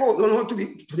ukeka se ko noneho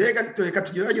tureka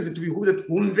tugerageze tubihuze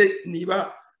twumve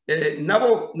niba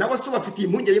nabo so bafitiye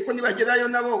impungenge ko nibagerayo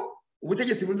nabo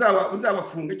ubutegetsi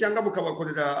buzabafunga cyangwa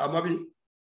bukabakorera amabi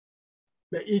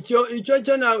icyo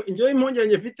njyewe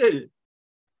impungenge mfite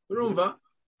urumva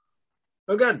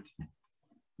bagandi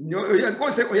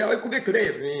rwose yawe kube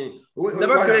claire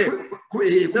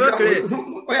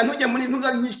ntujya muri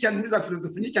ntuzari nyinshi cyane muri za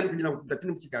filozofi nyinshi cyane kugira ngo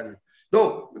tudatine mu kiganiro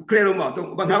clairement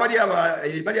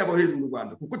bariya bohereza mu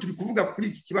Rwanda kuko turi kuvuga kuri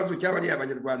iki kibazo cy'abariya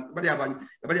abanyarwanda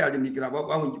bariya immigra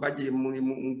bagiye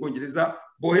mu Bwongereza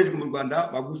boherejwe mu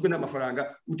Rwanda baguzwe n'amafaranga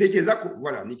utekereza ko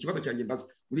voilà ni ikibazo cyanjye mbaza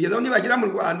urugendo nibagera mu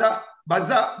Rwanda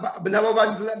nabo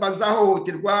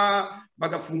bazahohoterwa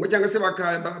bagafungwa cyangwa se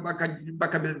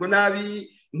bakamererwa nabi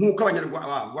nk'uko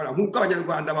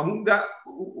abanyarwanda bahunga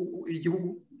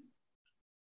igihugu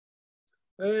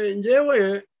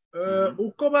ngewe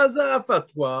uko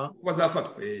bazafatwa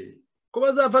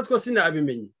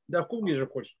sinabimenye ndakubwije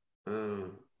ukuri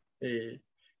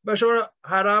bashobora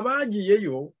hari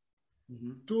abagiyeyo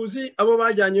tuzi abo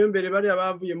bajyanyeyo mbere bariya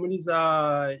bavuye muri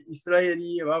za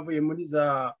Israeli bavuye muri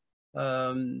za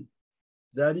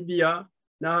Libya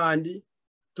n'ahandi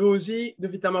tuzi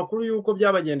dufite amakuru y'uko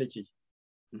byabagendekeye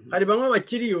hari bamwe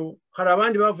bakiriyo hari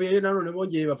abandi bavuyeyo nanone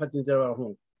bongeye bafata inzira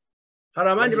barahunga hari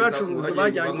abandi bacuruzwa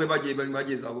bajyanye bamwe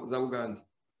bagiye za Uganda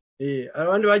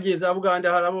abandi bagiye za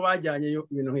Uganda hari abo bajyanye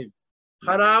ibintu nk'ibi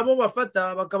hari abo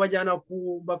bafata bakabajyana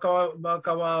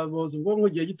bakababoza ubwonko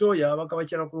igihe gitoya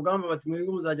bakabashyira ku rugamba bati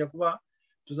mwebwe muzajya kuba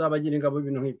tuzabagira ingabo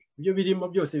ibintu nk'ibi ibyo birimo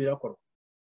byose birakorwa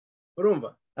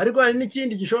urumva ariko hari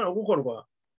n'ikindi gishobora gukorwa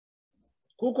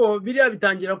kuko biriya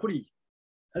bitangira kuriya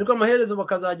ariko amaherezo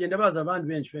bakazagenda baza abandi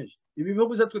benshi ibi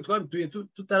bihugu se twe twabituye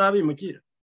tutarabimukira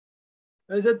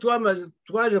ese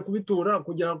twaje kubitura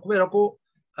kubera ko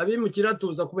abimukira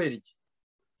tuza kubera iki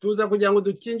tuza kugira ngo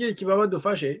dukingire ikibaba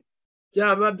dufashe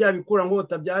byaba byabikura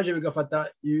nkota byaje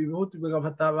bigafata ibihugu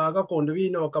bigafata ba gakondo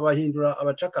bino bakabahindura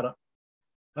abacakara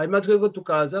hanyuma twebwe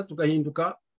tukaza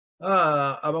tugahinduka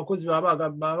abakozi baba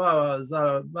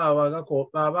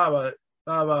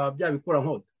byabikura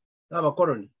nkota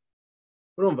abakoroni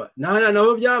urumva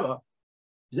nabo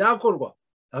byakorwa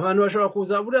abantu bashobora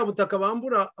kuza buriya butaka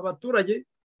bambura abaturage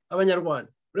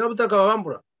abanyarwanda buriya butaka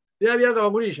babambura biriya biyaga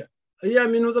bagurisha iya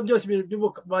minuza byose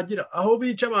bagira aho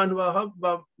bica abantu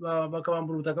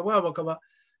bakabambura ubutaka bwabo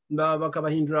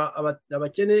bakabahindura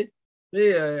abakene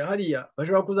hariya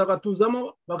bashobora kuza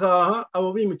bagatuzamo bakahaha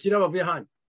abo bimukira bavuye handi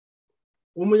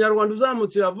umunyarwanda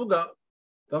uzamutse bavuga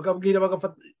bakabwira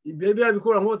bagafata biriya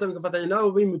bikura nkota bigafatanya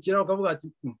nabo bimukira bakavuga ati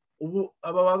ubu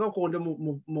aba bagakondo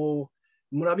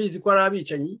murabizi ko ari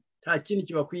abicanyi nta kindi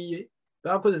kibakwiye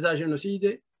bakoze za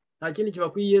jenoside nta kindi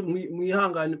kibakwiye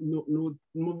mwihangane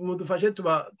mudufashe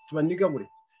tubanigabure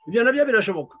ibyo nabyo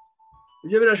birashoboka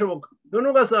none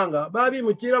ugasanga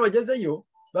babimukira bagezeyo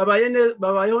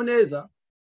babayeho neza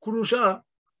kurusha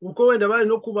uko wenda bari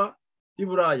no kuba i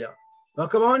Buraya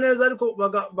bakabaho neza ariko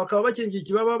bakaba bakingiye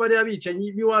ikibaba bari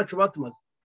abicanyi b'iwacu batumaze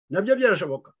nabyo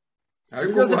byarashoboka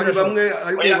ariko hari bamwe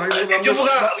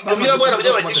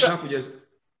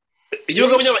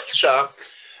igihugu by'abagisha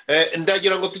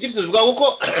ndagira ngo tugire tuvuga kuko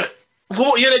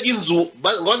nk'ubu iyo urebye inzu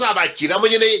ngo bazabakiramo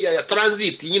nyine ya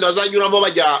transit nyine bazanyuramo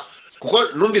bajya kuko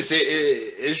numvise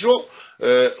ejo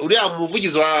uriya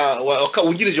muvugizi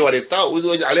wungirije wa leta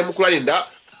arimo kurinda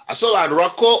asobanura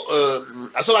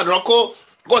ko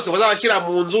rwose bazabashyira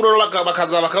mu nzu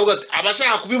bakaza bakavuga ati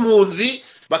abashaka kuba impunzi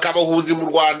bakabahunzi mu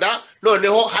Rwanda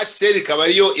noneho haseri ikaba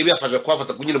ariyo ibafasha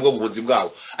kubafata ku nyine bwo buhunzi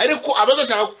bwabo ariko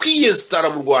abazashaka kwiyesitara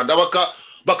mu Rwanda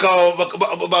bakaba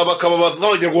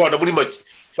nk'abanyarwanda muri make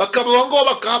bakabaho ngo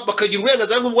bakagira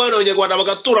uburenganzira nk'ubw'abanyarwanda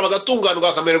bagatura bagatunganirwa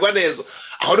bakamererwa neza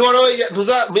aho niho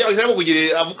ntuzamuyabashyiramo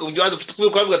kugira afite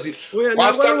kuvuga ati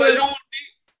wasanga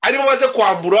arimo baje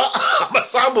kwambura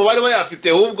amasambu bari bayafite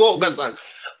ahubwo ugasanga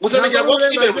gusa nagira ngo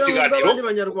imbere mu kiganiro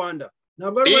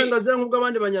ntabwo ari uburenganzira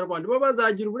nk'ubw'abandi banyarwanda bo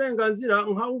bazagira uburenganzira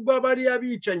nk'ubwo bari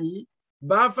abicanyi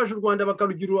bafashe u Rwanda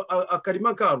bakarugira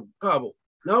akarima kabo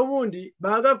naho ubundi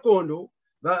ba gakondo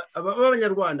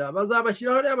b'abanyarwanda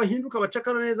bazabashyiraho rero bahinduka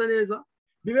abacakara neza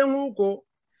bibe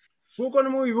nk'uko no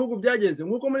mu bihugu byagenze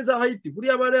nk'uko muri za Haiti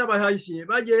buriya bari abahayisiye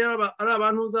bagiye ari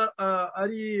abantu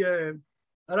ari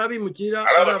abimukira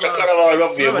ari abacakara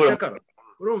bavuyemo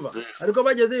urumva ariko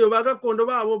bagezeyo ba gakondo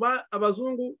babo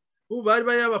abazungu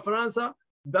bari abafaransa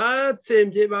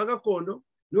batsembye ba gakondo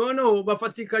noneho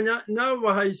bafatikanya n'abo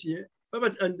bahayisiye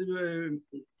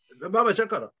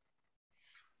babacakara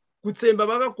gutsemba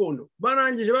ba gakondo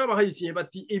barangije babahayisiye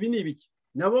bati ibi ni ibiki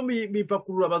nabo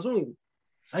bipakurura abazungu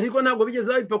ariko ntabwo bigeze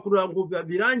babipakurura ngo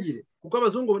birangire kuko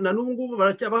abazungu na n'ubu ngubu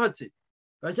baracyabahatse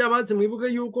mwibuke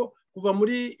yuko kuva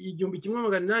muri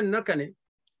 1804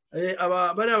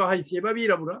 bari abahayisiye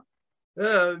babirabura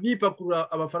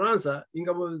bipakurura abafaransa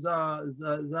ingabo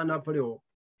za Napoleon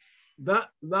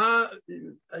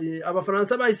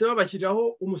abafaransa bahise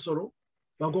babashyiraho umusoro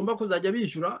bagomba kuzajya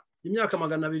bishyura imyaka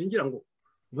 200 ngira ngo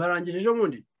barangije ejo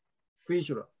bundi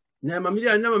kwishyura ni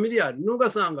amamiliyari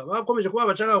n'ugasanga bakomeje kuba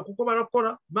abacakara kuko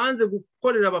barakora banze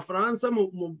gukorera abafaransa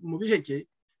mu bisheke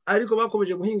ariko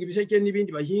bakomeje guhinga ibisheke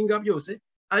n'ibindi bahinga byose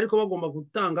ariko bagomba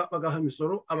gutanga bagaha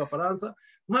imisoro abafaransa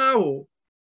nk'aho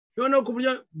noneho ku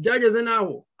buryo byageze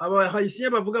n'aho abahayisiye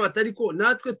bavuga batari ko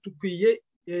natwe tukwiye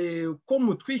ko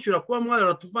mutwishyura kuba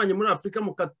mwaratuvanye muri Afurika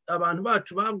abantu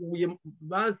bacu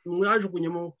mwajugunye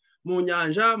mu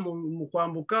nyanja mu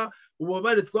kwambuka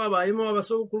ububabare twabayemo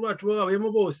abasogokuru bacu babayemo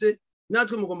bose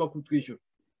natwe mugomba kutwishyura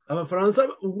abafaransa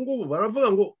ubu ngubu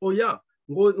baravuga ngo oya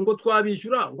ngo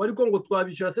twabishyura ngo ariko ngo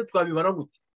twabishyura se twabibara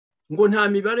gute ngo nta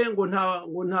mibare ngo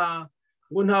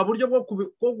nta buryo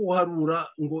bwo guharura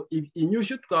ngo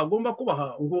inyushyu twagomba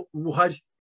kubaha ngo buhari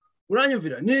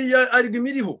uranyumvira niyo ariko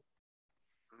imiriho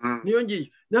niyo ngiyo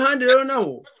n'ahandi rero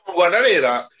naho mu Rwanda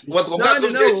rero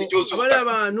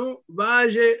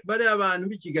bari abantu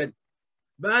b'i Kigali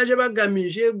baje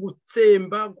bagamije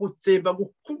gutsemba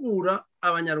gukubura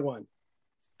abanyarwanda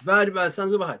bari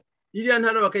basanzwe bahari iriya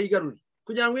ntara bakayigarurira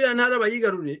kugira ngo iriya ntara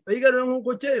bayigarure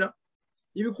nk'uko kera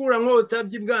ibikura nkota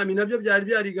by'ibwami nabyo byari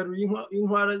byarigaruye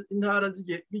intara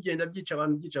bigenda byica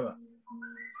abantu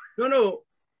noneho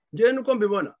njyewe nuko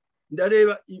mbibona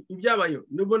ndareba ibyabayo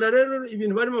ndabona rero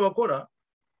ibintu barimo bakora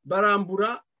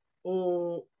barambura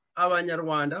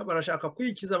abanyarwanda barashaka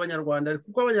kwikiza abanyarwanda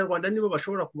kuko abanyarwanda nibo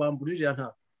bashobora kubambura iriya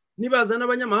ntara nibazana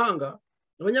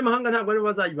abanyamahanga ntabwo aribo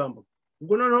bazayibambura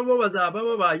ubwo noneho bo bazaba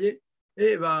babaye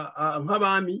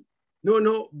nk'abami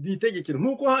noneho bitegekera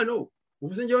nk'uko hano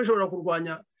ubuze njyewe nshobora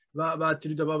kurwanya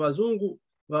batirida b'abazungu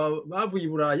bavuye i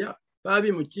buraya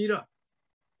babimukira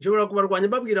nshobora kubarwanya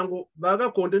babwira ngo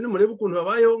bagakonde nimurebe ukuntu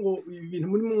babayeho ngo ibintu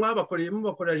muri mwabakoreye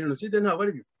mubakorera jenoside ntabwo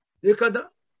ari byo reka da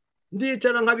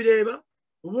ndicara nkabireba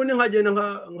ubundi nkagenda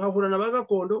nkahura na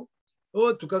bagakondo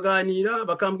tukaganira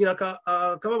bakambwira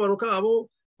akababaro kabo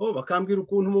bakambwira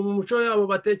ukuntu mu muco yabo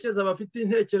batekereza bafite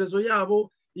intekerezo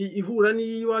yabo ihura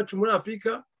n'iyiwacu muri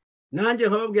Afurika nanjye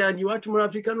nkababwira nti iwacu muri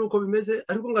Afurika nuko bimeze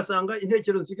ariko ngasanga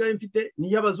intekerezo nsigaye mfite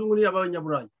ni y'abazungu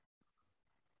n'iy'abanyaburayi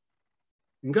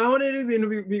ngaho rero ibintu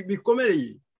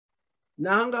bikomereye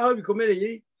nahangaho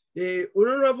bikomereye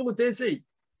uravuga utese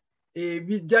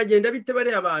byagenda bite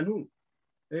bari abantu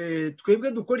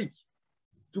twebwe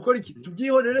dukora iki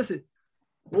tubyihorere se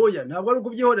oya ntabwo ari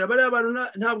ukubyihorera bari abantu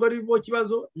ntabwo ari bo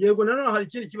kibazo yego nanone hari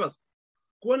ikindi kibazo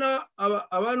kubona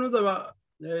abantuza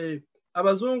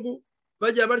abazungu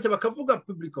bajya barya bakavuga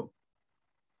publicom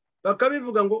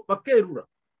bakabivuga ngo bakerura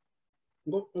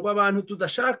ngo abantu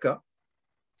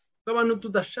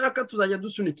tudashaka tuzajya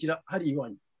dusunikira hari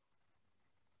iwanyu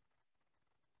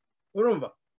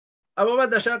urumva abo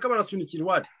badashaka barasunikira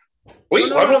iwacu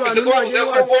warumvise ko bavuze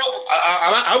ko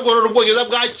ahubwo n'Ubwongereza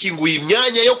bwakinguye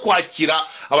imyanya yo kwakira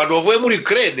abantu bavuye muri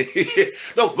Ukraine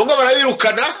bamwe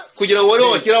barabirukana kugira ngo bari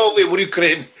bakira bavuye muri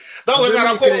Ukraine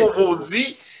ndavuga ko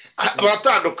impunzi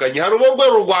baratandukanye hari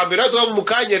urwego rwa mbere mu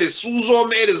kanya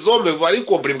resuzome bari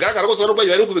kompre bigaragara ko n'ubwo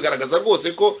bari kubigaragaza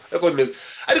rwose ko bimeze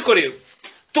ariko rero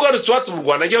tugarutse watu mu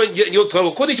Rwanda ngiye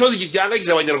twabona ikibazo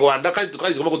gihangayikishije abanyarwanda kandi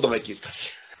tugomba kudomakira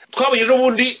twabonye ejo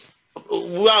bundi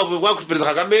wa perezida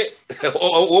Kagame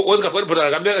perezida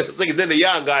Kagame segidene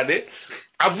yangane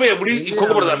avuye muri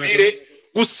Kongo Brazzaville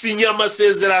gusinya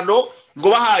amasezerano ngo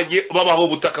bahanye babaho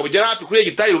ubutaka bugera hafi kuri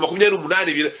hegitari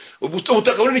 28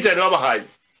 ubutaka bunini cyane babahaye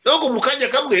nubwo mu kanya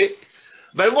kamwe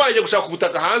bari ngo barajya gushaka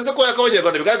ubutaka hanze ko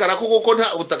y'abanyarwanda bigaragara ko kuko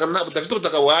nta ubutaka budafite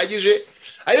ubutaka buhagije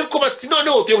ariko bati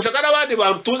noneho tuye gushaka n'abandi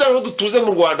bantu tuze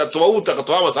mu Rwanda tuba ubutaka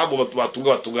tuba amasambu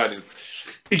batunganira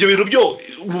ibyo bintu byo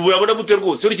murabona mute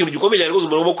rwose uri ikintu gikomeye cyane rwose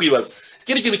umuntu kwibaza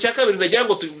ikindi kintu cya kabiri nagira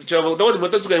ngo ndabona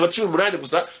iminota zigana 18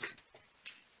 gusa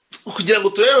kugira ngo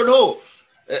turebe no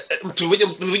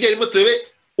tuvuge rimwe turebe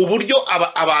uburyo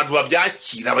abantu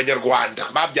babyakira abanyarwanda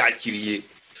babyakiriye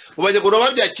mu banyarwanda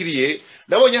babyakiriye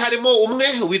nabonye harimo umwe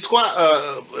witwa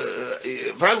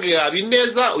Frank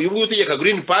Habineza uyu nguyu utegeka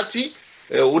Green Party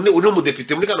uri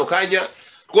umudepite muri kano kanya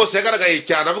rwose yagaragaye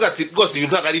cyane avuga ati rwose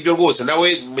ibintu ntabwo ari byo rwose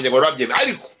nawe umunyarwanda wabyemeye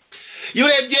ariko iyo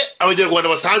urebye abanyarwanda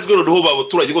basanzwe noneho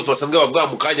abaturage bose basanzwe bavuga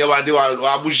mu kanya abandi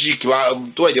ba mujiki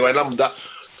abaturage ba Lamuda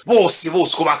bose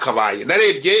uko bakabaye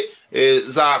narebye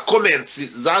za comments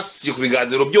zasiye ku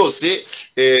biganiro byose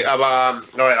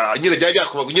nyine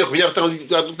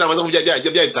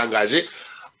byabitangaje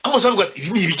aho bavuga ati ibi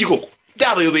ni ibiki koko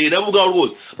byabayobeye nabo ubwabo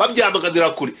rwose babyamaganira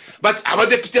kure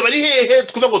abadepite bari hehe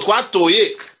twumva ngo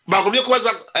twatoye bagomye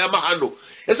kubaza aya mahano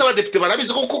ese abadepite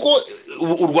barabizi kuko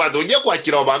u Rwanda rugiye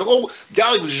kwakira abantu ko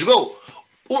byabanyujijweho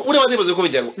ureba nibaze ko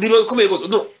bijyango nibaze komeye rwose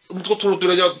no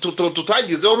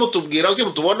tutagizeho mutubwira ko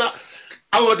mutubona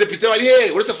abo badepite bari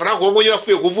hehe uretse Frank ngo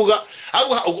yapfuye kuvuga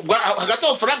hagati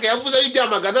aho Frank yavuze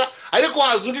ibyamagana ariko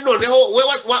hazundi noneho we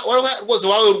rwose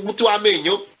wawe muti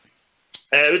wamenyo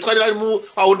bitwari barimo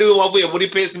awundi wavuye muri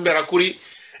pesi mbera kuri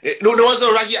none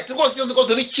wazoraki ati rwose nzi ko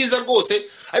ni cyiza rwose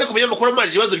ariko umunyamakuru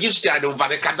amaje ibibazo byinshi cyane umva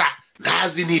reka da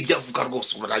ntazi n'ibyo avuga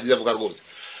rwose umuntu avuga rwose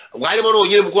bwarimo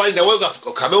nonyine mu kwari ndawe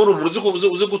kame umuntu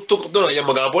uzi gutondanya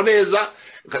amagambo neza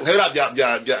nkabira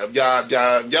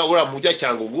bya ura mu bya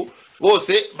cyangugu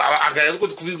bose bagaya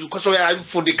ko ashoboye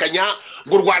abifundikanya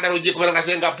ngo u Rwanda rugiye kumera nka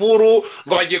Singapore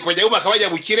ngo bagiye kujya bubaka bajya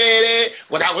mu kirere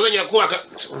ngo ntabwo zongera kubaka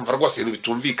umva rwose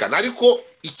bitumvikana ariko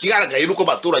ikigaragaye nuko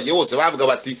abaturage bose bavuga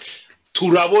bati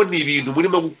turabona ibintu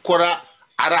murimo gukora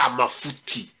ari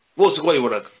amafuti bose ko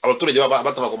bayibonaga abaturage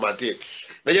batama commentaire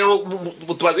nagira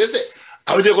ngo tubaze ese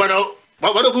abanyarwanda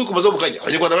bari kubikumaza mu kanya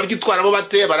abanyarwanda babyitwaramo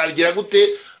bate barabigira gute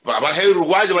barahera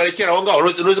urwaje barekera aho ngaho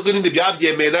unoze ko n'indi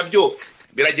byabyemeye nabyo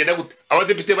biragenda gute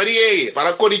abadepite bari yeye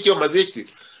barakora iki bamaze iki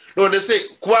none se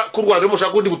kuba ku Rwanda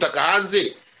mushaka kundi butaka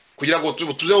hanze kugira ngo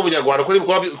tuze mu Munyarwanda ko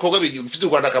ibikorwa bifite u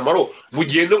Rwanda akamaro mu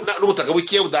gihe n'ubutaka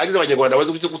buke budahagize Abanyarwanda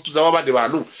bazi kutuzamo abandi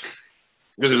bantu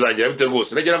byose bizagira bite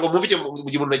rwose nagira ngo muvike mu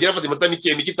gihe umuntu agira afata imata mike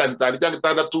cyangwa 6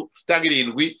 cyangwa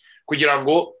 7 kugira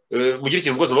ngo mugire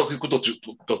ikintu rwose ko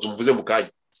tumuvuze mu kanya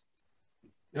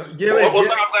jewe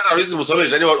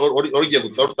musobeje ni ugiye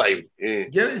gututaye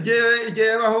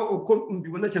jewe aho uko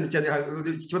mbibona cyane cyane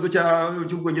ikibazo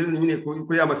cy'ubwongereza nyine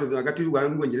kuri amasezerano hagati y'u Rwanda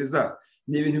n'Ubwongereza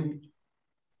ni ibintu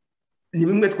ni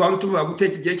bimwe twari tuvuga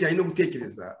gutekereza no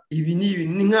gutekereza ibi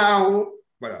ni nkaho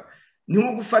ni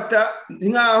nko gufata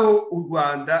nkaho u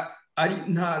Rwanda ari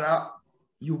intara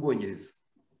y'Ubwongereza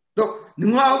ni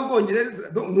nkaho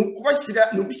Ubwongereza ni ukubashyira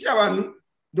ni ugushyira abantu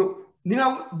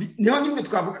niho nyine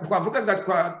twavugaga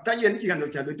twatangiye n'ikiganiro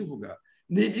cya mbere tuvuga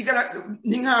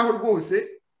ni nkaho rwose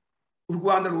u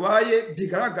Rwanda rubaye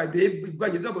bigaragaye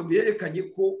Ubwongereza berekanye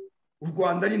ko u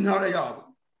Rwanda ari intara yabo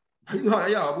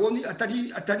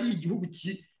atari igihugu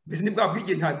mbese ni bwa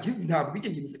bwigenge nta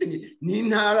bwigenge bifite ni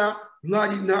intara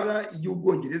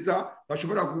y'Ubwongereza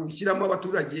bashobora gushyiramo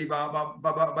abaturage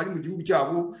bari mu gihugu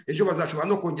cyabo ejo bazashobora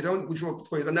no kongeraho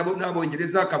kutwohereza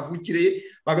n'Abongereza kavukire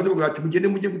bagavuga bati mugende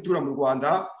mujye gutura mu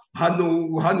Rwanda hano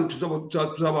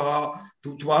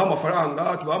tubaha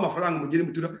amafaranga mugende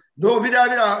mutura no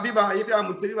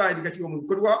biramutse bibaye bigashyirwa mu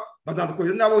bikorwa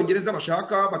bazatwohereza n'Abongereza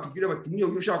bashaka batubwira bati mwiyo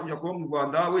ushaka kujya kuba mu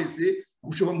Rwanda wese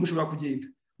mushobora kugenda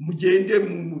mugende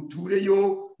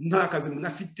mutureyo nta kazi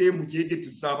munafite mugende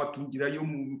tuzabatungirayo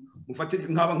mufate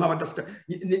nk'abadafite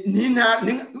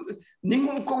ni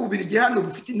nk'uko Bubiligi hano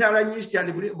bufite intara nyinshi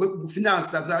cyane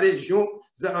bufinansa za region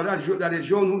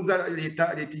ntuza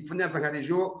leta ifinansa nka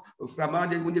region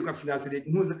flamande ubundi igafinansa leta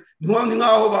ntuza ni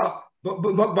nk'aho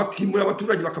bakimura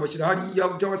abaturage bakabashyira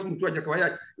hariya cyangwa se umuturage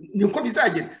akaba niko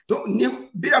bizagera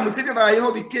biramutse bibayeho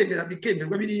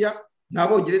bikemerwa biriya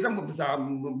n'Abongereza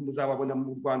muzababona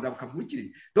mu Rwanda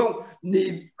bakavukire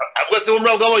ahubwo se muri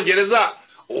bw'Abongereza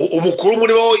umukuru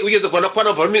muri bo wigeze kwa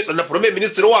na premier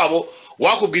ministre wabo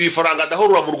wakubwira ifaranga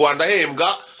adahorura mu Rwanda ahembwa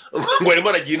ngo arimo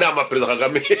aragira inama Perezida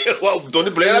Kagame Tony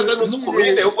Blair aza n'uko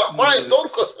bine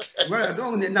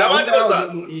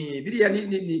biriya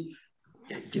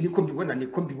niko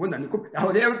mbibona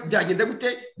aho rero byagenda gute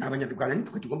n'Abanyarwanda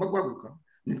nitwe tugomba guhaguruka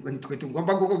nitwe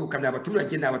tugomba guhugukana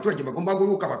abaturage bagomba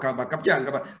guhubuka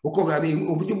bakabyanga uko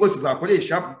uburyo bwose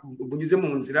bwakoresha bunyuze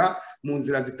mu nzira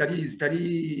zitari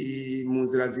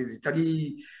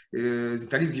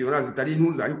violence zitari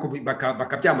ntuza ariko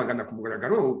bakabyamagana ku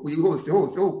mugaragaro hose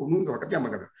ku ntuza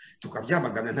bakabyamagana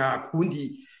tukabyamagana nta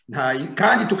kundi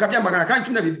kandi tukabyamagana kandi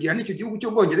tunabibwira n'icyo gihugu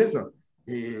cy'Ubwongereza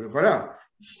voilà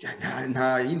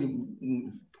nta yindi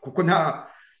kuko nta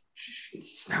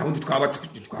wundi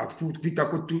twita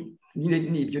ko nyine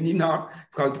n'ibyo ni intara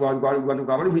Rwanda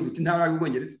rwaba ruhindutse intara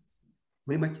y'Ubwongereza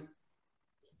muri make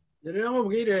rero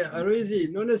mubwire Aloyizi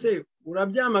none se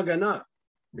urabyamagana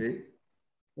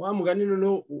wa mugani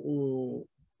noneho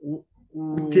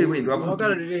utewe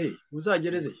uhagararire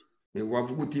uzagereze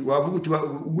wavuga uti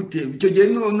gute icyo gihe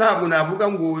ntabwo navuga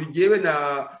ngo jewe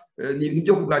ni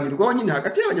ibyo kuganirwaho nyine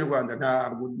hagati y'Abanyarwanda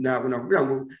ntabwo nakubwira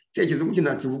ngo itekerezo gutya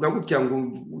nakivuga gutya ngo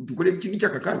dukore iki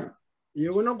cy'aka kanya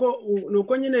yabona ko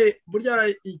nuko nyine burya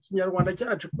ikinyarwanda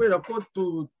cyacu kubera ko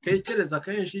dutekereza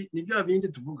kenshi nibyo bindi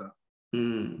tuvuga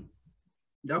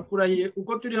ndakurahiye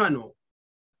uko turi hano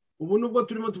ubu nubwo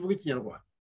turimo tuvuga ikinyarwanda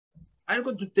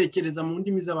ariko dutekereza mu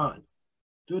ndimi z'abandi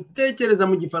dutekereza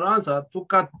mu gifaransa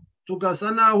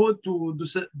tugasa naho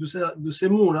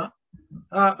dusemura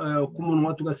ku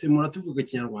munwa tugasemura tuvuga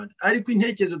ikinyarwanda ariko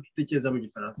intekerezo dutekereza mu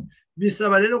gifaransa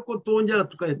bisaba rero ko tongera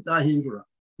tukahindura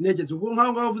intekerezo ubwo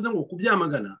nkaho bavuze ngo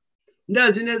kubyamagana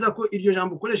ndazi neza ko iryo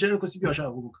jambo ukoresha ariko sibyo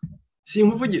bashaka kuvuga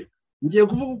sinkuvugira ngiye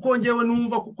kuvuga uko ngewe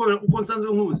numva uko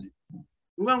nsanzwe nkuzi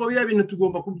uvuga ngo biriya bintu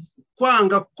tugomba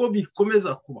kwanga ko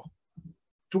bikomeza kubaho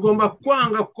tugomba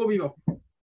kwanga ko bibaho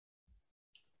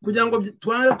kugira ngo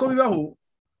twange ko bibaho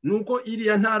nuko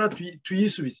iriya ntara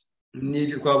tuyisubize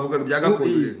n'ibyo twavuga bya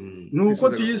gakondo nuko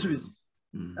tuyisubiza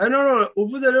none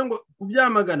uvuze rero ngo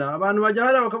kubyamagana abantu bajya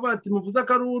hariya bakavuga ati muvuze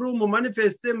akaruru mu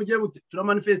manifeste mugiye gute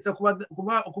turamanifesta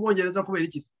kubongereza kubera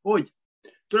iki oya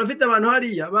turafite abantu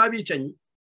hariya babicanyi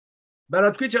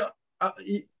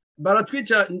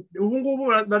baratwica ubu ngubu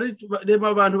reba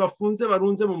abantu bafunze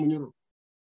barunze mu munyururu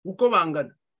uko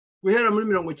bangana guhera muri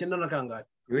 90 na kangahe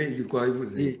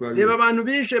reba abantu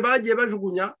bishe bagiye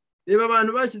bajugunya reba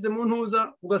abantu bashyize mu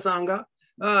ntuza ugasanga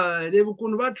reba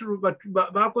ukuntu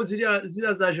bakoze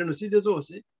ziriya za jenoside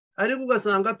zose ariko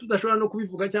ugasanga tudashobora no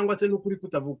kubivuga cyangwa se n'ukuri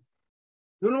kutavuga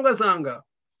none ugasanga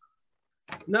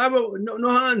no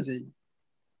hanze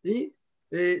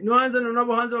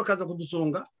nabo hanze bakaza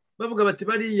kudusonga bavuga bati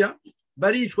bariya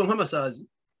baricwa nk'amasazi,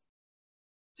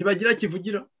 ntibagira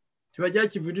kivugira, ntibagira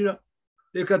kivurira.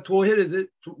 Reka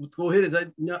twohereza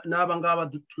n'aba ngaba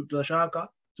tudashaka,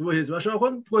 tubohereza. Bashaka ko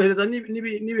twohereza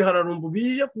n'ibihararumbu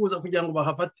bije kuza kugira ngo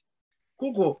bahafate,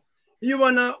 kuko iyo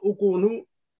ubona ukuntu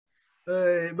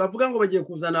bavuga ngo bagiye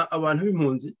kuzana abantu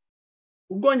b'impunzi,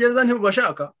 Ubwongereza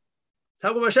ntibubashaka,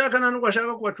 ntabwo bashaka, nta nubwo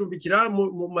bashaka kubacumbikira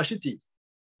mu mashitingi.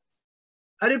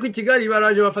 Ariko i Kigali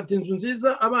baraje bafata inzu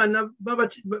nziza abana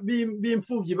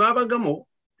b'imfubyi babagamo,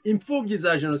 imfubyi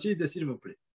za jenoside, s'il vous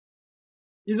plaît.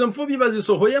 Izo mfubyi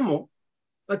bazisohoyemo,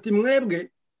 bati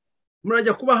mwebwe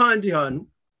murajya kuba ahandi hantu,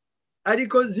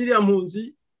 ariko ziriya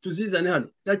mpunzi tuzizane hano.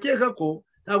 Ndakeka ko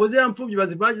ntabwo ziriya mfubyi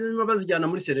bazijyana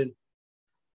muri Serena,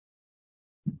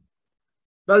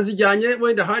 bazijyanye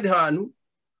wenda ahandi hantu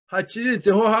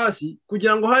haciriritseho hasi,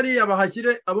 kugira ngo hariya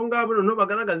bahashyire abo ngabo noneho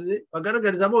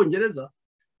bagaragariza Abongereza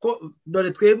ko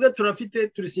dore twebwe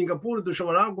turi Singapore,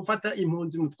 dushobora gufata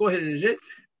impunzi mutwoherereje,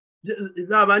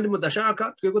 babandi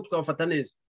mudashaka twebwe tukabafata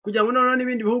neza, kugira ngo noneho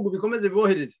n'ibindi bihugu bikomeze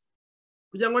bibohereze,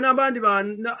 kugira ngo n'abandi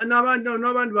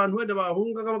bantu wenda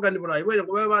bahunga bagana i Burayi wenda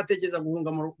ngo babe batekereza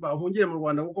guhunga, bahungire mu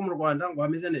Rwanda, kuko mu Rwanda ngo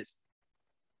hameze neza.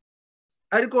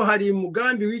 Ariko hari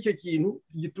umugambi w'icyo kintu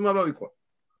gituma babikora.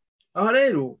 Aha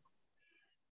rero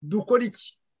dukora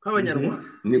iki nk'Abanyarwanda?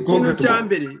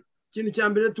 Ikintu cya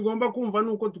mbere tugomba kumva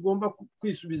nuko tugomba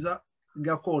kwisubiza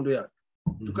gakondo yacu,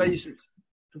 tukayisubiza,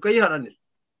 tukayiharanira.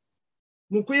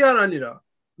 Mu kuyiharanira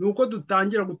nuko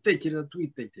dutangira gutekereza,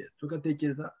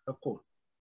 tugatekereza gakondo,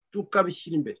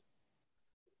 tukabishyira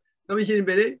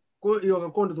imbere ko iyo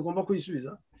gakondo tugomba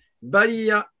kuyisubiza.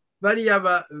 bariya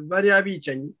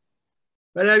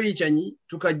bicanyi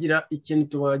tukagira ikintu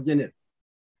tubagenera,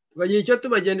 tukagira icyo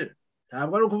tubagenera.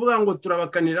 Ntabwo ari ukuvuga ngo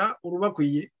turabakanira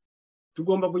urubakwiye,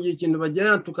 tugomba kugira ikintu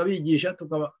bagenera, tukabigisha,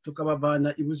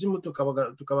 tukabavana ibuzimu,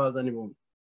 tukabazana ibumbi.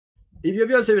 Ibyo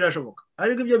byose birashoboka,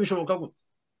 ariko ibyo bishoboka gute?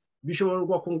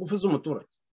 Bishoborwa ku ngufu z'umuturage,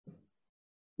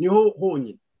 niho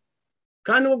honyine.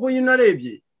 Kandi ubwo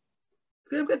unarebye,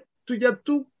 twebwe tujya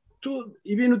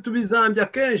ibintu tubizambya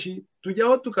kenshi,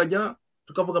 tujyaho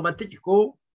tukavuga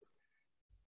amategeko,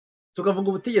 tukavuga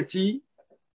ubutegetsi,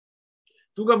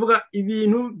 tukavuga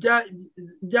ibintu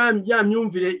bya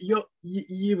myumvire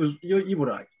y'i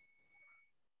Burayi.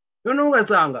 Noneho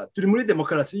ugasanga turi muri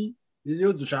demokarasi,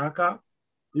 iyo dushaka,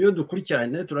 iyo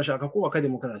dukurikirane, turashaka kubaka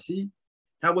demokarasi,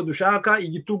 ntabwo dushaka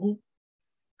igitugu,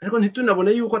 ariko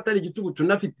ntitunabone yuko atari igitugu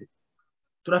tunafite.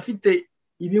 Turafite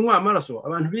ibinywa amaraso,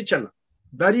 abantu bicana,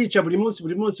 barica buri munsi.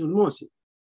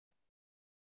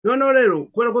 Noneho rero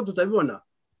kubera ko tutabibona,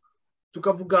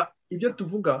 tukavuga ibyo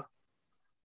tuvuga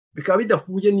bikaba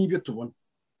bidahuye n'ibyo tubona.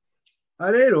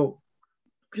 Aha rero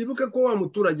twibuke ko wa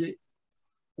muturage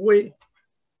we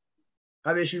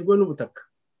abeshejwe n'ubutaka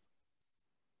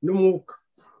n'umwuka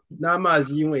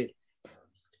n'amazi y'inywera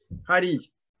hariya.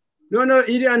 Noneho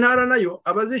iriya ntara nayo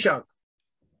abazishaka,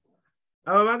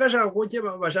 aba bagashaka kuke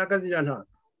bashaka ziriya ntara,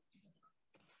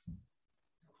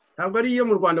 ntabwo ari iyo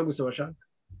mu Rwanda gusa bashaka,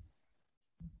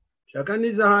 shaka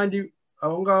n'iz'ahandi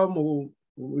aho ngaho.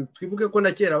 Twibuke ko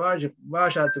na kera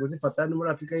bashatse kuzifata, no muri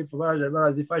Afurika y'Epfo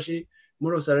barazifashe,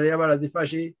 muri Australia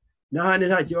barazifashe, n'ahandi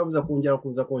nta kibabuza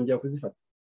kongera kuzifata.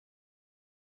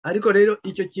 Ariko rero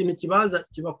icyo kintu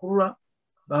kibakurura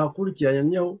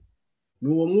bahakurikiranyeho ni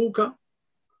uwo mwuka,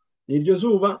 ni iryo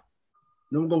zuba,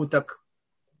 n'ubwo butaka.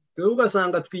 Twebwe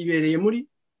ugasanga twibereye muri,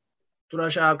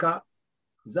 turashaka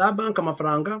za banki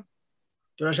amafaranga,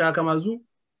 turashaka amazu,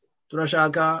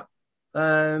 turashaka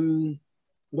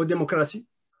ngo demokarasi,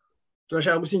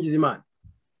 turashaka gusingiza Imana,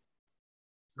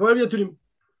 akaba aribyo turimo.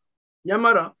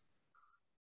 Nyamara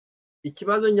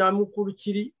ikibazo nyamukuru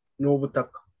kiri ni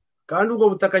ubutaka, kandi ubwo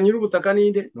butaka, nyiri ubutaka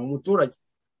ninde? Ni umuturage.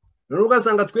 Rero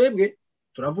ugasanga twebwe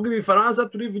turavuga ibifaransa,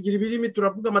 turivugira ibirimi,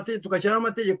 turavuga amategeko, tugashyiraho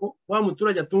amategeko wa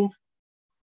muturage atumva,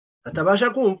 atabasha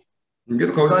kumva.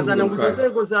 Tukazana ngo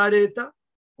inzego za leta,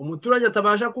 umuturage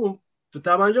atabasha kumva,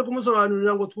 tutabanje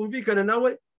kumusobanurira ngo twumvikane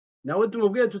nawe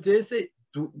tumubwiye tutese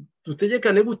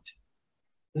dutegekane gute.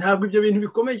 Ntabwo ibyo bintu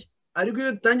bikomeye. Ariko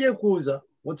iyo dutangiye kuza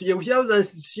ngo tugiye gushyiraho za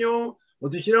institution, ngo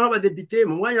dushyiraho abadepite,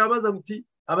 mu mwanya babaza guti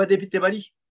abadepite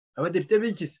barihe? Abadepite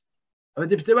b'ikisi?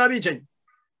 Abadepite babicanyi?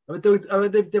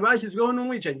 Abadepite bashyizweho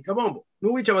n'umwicanyi kabombo,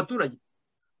 n'uwica abaturage,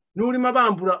 n'urimo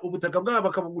bambura ubutaka bwabo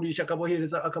akabugurisha,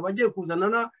 akabohereza, akaba agiye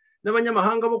kuzana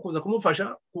n'abanyamahanga bo kuza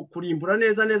kumufasha kurimbura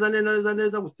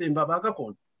neza gutsemba ba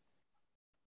gakondo.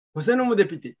 Gusa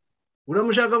n'umudepite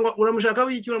uramushaka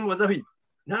w'iki? Uramubaza w'iki?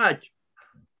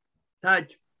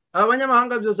 Ntacyo. Aba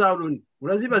banyamahanga byo za Loni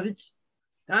urazibaza iki?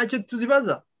 Ntacyo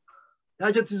tuzibaza.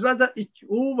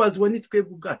 Ubazwa ni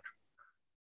twebwe ubwacu.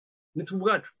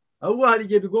 Ahubwo hari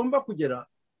igihe bigomba kugera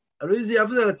Aloyizi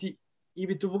yavuze ati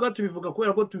ibi tubivuga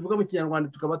kubera ko tubivuga mu Kinyarwanda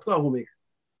tukaba twahumeka,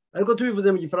 ariko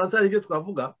tubivuze mu Gifaransa hari ibyo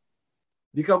twavuga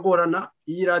bikagorana.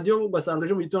 Iyi radio ugasanga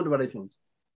ejo mu gitondo barayifunze,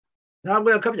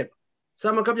 ntabwo yakabyaga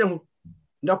sama kabya nko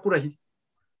ndakurahiye.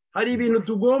 Hari ibintu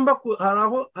tugomba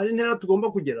hari intera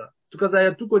tugomba kugera,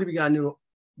 tukazaya tukora ibiganiro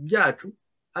byacu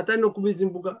atari no kubiza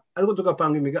imbuga, ariko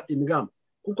tugapanga imigambi,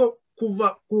 kuko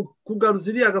kuva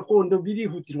kugaruza iriya gakondo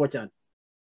birihutirwa cyane.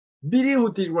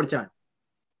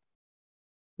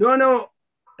 Noneho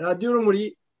radio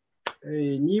Urumuri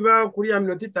niba kuri ya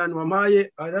minota 5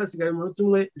 wampaye arasigaye umunota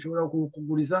umwe ushobora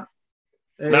kuguriza.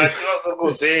 Nta kibazo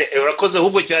rwose, urakoze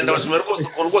ahubwo cyane, ndabashimira rwose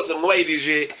ukuntu rwose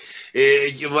mwubahirije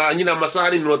nyine amasaha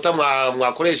n'iminota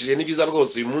mwakoresheje. Ni byiza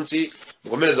rwose uyu munsi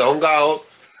mukomereza aho ngaho.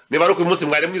 Niba ari uyu munsi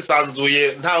mwari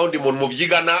mwisanzuye nta wundi muntu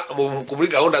mubyigana muri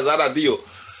gahunda za radio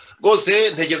rwose,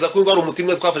 ntegeza ko ari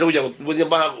umutima twafashe kugira ngo tubone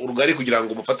mbaha urugari kugira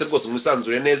ngo mufate rwose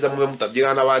mwisanzure neza, mube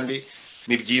mutabyigana n'abandi.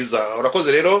 Ni byiza,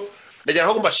 urakoze rero. Ndagira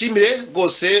ngo mbashimire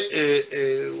rwose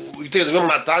ibitekerezo byo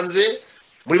mwatanze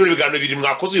muri biganiro bibiri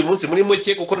mwakoze uyu munsi muri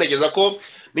muke, kuko ntegeza ko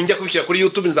ninjya kubishyira kuri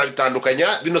YouTube nzabitandukanya,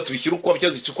 bino tubishyira uko byo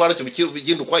zicyukwana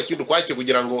ikindi ukwacyo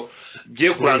kugira ngo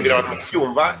bye kurambira abantu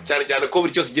bacyumva, cyane cyane ko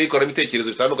buri cyose giye gikora ibitekerezo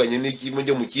bitandukanye n'ikimwe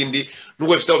mu kindi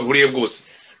nubwo bifite aho bihuriye bwose.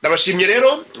 Ndabashimye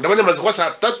rero, ndabona maze kwa saa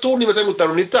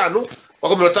 3:55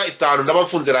 wako minota 5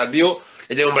 ndabamfunze radio.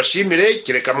 Yagiye ngo mbashimire,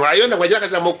 kireka mwayo ndagwagira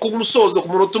akajambo ku musozo ku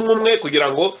munota umwe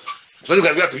kugira ngo tubaze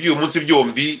bwa tubyuye umunsi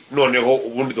byombi, noneho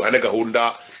ubundi duhane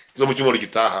gahunda zo mu cyumweru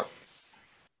gitaha.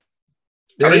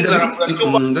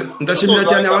 Ndashimira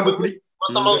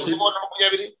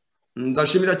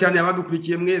cyane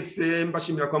abadukurikiye mwese,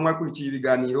 mbashimira kwa mwakurikiye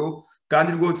ibiganiro,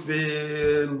 kandi rwose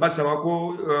mbasaba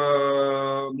ko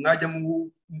mwajya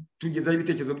mu tugezaho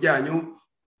ibitekerezo byanyu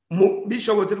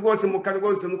bishobotse rwose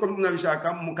rwose nuko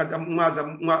mwabishaka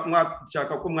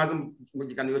mwashaka ko mwaza mu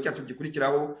kiganiro cyacu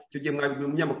gikurikiraho. Icyo gihe mwabibwira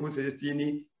umunyamakuru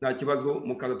Celestine, nta kibazo,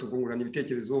 mukaza tugungurana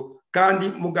ibitekerezo kandi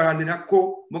mugahanira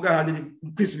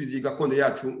kwisubiza iyi gakondo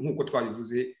yacu nk'uko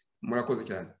twabivuze. Murakoze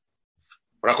cyane.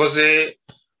 Murakoze.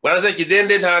 Bwaraze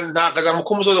Kidende, nta kajambo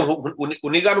k'umusozo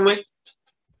uniganwe.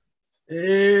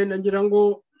 Nagira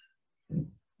ngo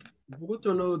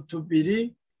utuno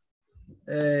tubiri,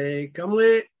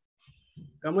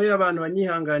 kamwe abantu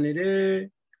banyihanganire,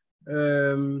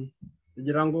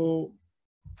 kugira ngo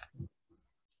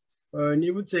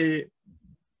nibutse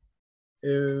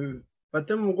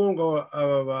bate mu mugongo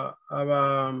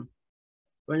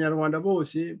Abanyarwanda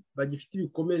bose bagifite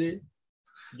ibikomere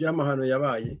by'amahano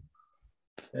yabaye.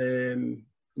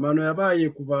 Amahano yabaye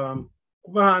kuva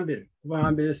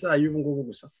hambere saa y'ubu ngubu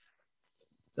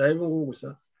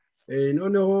gusa.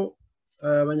 Noneho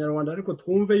Abanyarwanda ariko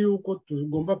twumve yuko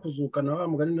tugomba kuzukana wa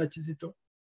mugani na Kizito.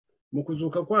 Mu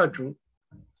kuzuka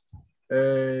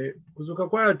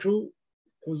kwacu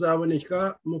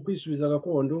kuzaboneka mu kwisubiza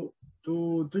gakondo,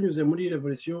 tunyuze muri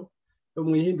revolution yo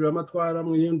mu ihinduramatwara,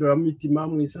 mu ihinduramitima,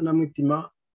 mu isanamitima,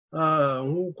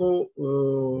 nk'uko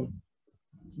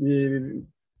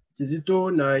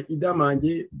Kizito na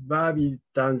Idamange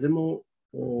babitanzemo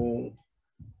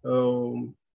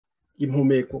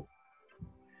impumeko.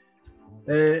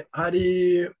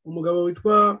 Hari umugabo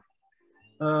witwa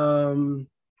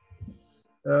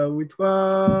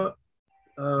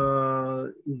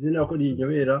izina ko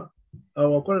ryiyobera,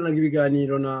 wakoranaga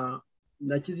ibiganiro na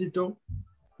Kizito,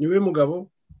 niwe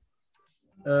mugabo.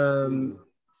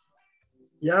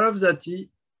 Yaravuze ati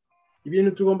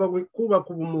ibintu tugomba kubaka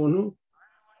ubumuntu,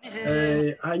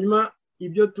 hanyuma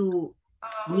ibyo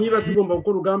niba tugomba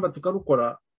gukora urugamba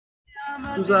tukarukora,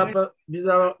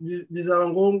 bizaba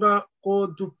ngombwa ko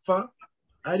dupfa,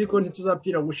 ariko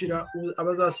ntituzapfira gushira.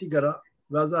 Abazasigara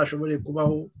bazashobore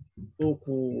kubaho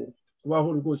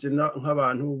rwose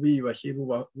nk'abantu biyubashye,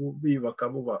 biyubaka,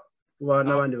 bubaha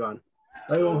n'abandi bantu,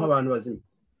 ariho nk'abantu bazima.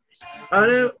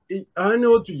 Aha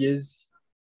niho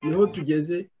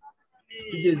tugeze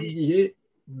igihe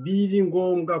biri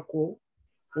ngombwa ko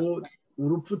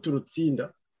urupfu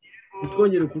turutsinda,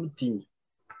 ntitwongere kurutinya.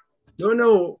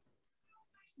 Noneho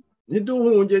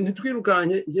ntiduhunge,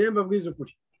 ntitwirukanye. Ngewe mbabwiza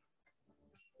ukuri,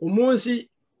 umunsi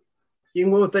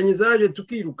inkotanyi zaje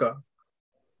tukiruka,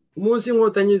 umunsi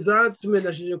inkotanyi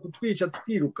zatumenashije kutwica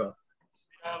tukiruka,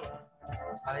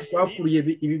 twakuriye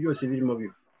ibi byose birimo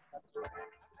biba.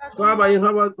 Twabaye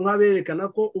nk'aberekana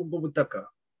ko ubwo butaka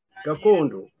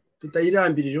gakondo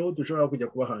tutayirambirijeho, dushobora kujya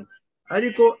kuba ahandi,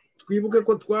 ariko twibuke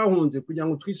ko twahunze kugira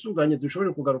ngo twisuganye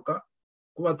dushobore kugaruka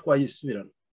kuba twayisubirana.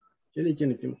 Icyo ni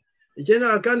ikintu kimwe. Ikindi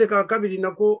kandi ka kabiri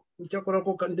nako cyakora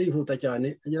ko ndihuta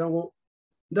cyane, kugira ngo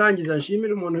ndangiza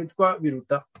nshimire umuntu witwa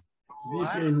Biruta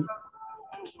Vicente,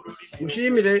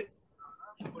 mushimire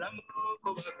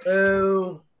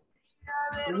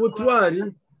ubutwari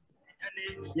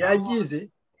yagize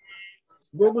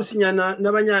bwo gusinyana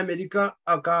n'abanyamerika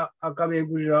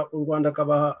akabegurira u Rwanda,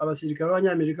 akabaha abasirikare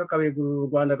b'abanyamerika, akabegurira u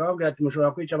Rwanda, akababwira ati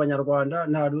mushobora kwica abanyarwanda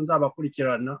nta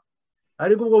nzabakurikirana.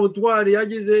 Ariko ubwo butwari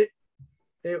yagize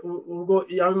ubwo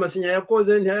amasinya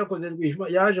yakoze ntiyayakoze rwishwa,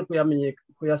 yaje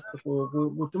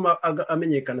gutuma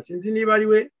amenyekana. Sinzi niba ari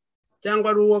we cyangwa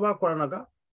ari uwo bakoranaga,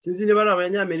 sinzi niba ari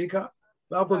abanyamerika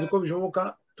bakoze uko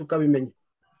bishoboka tukabimenya,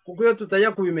 kuko iyo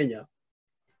tutajya kubimenya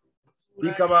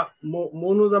bikaba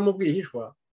mu ntuza mu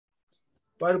bwihishwa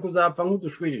bari kuzapfa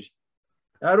nk'udushwirije.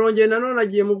 Yarongeye nanone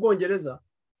agiye mu Bwongereza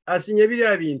asinye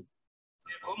biriya bintu,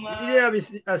 biriya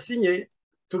asinye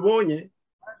tubonye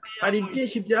hari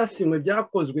byinshi byasinywe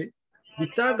byakozwe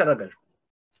bitagaragajwe,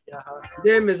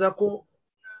 byemeza ko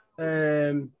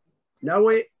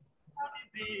nawe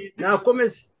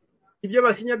nakomeze ibyo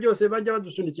basinya byose bajya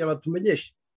badusunikira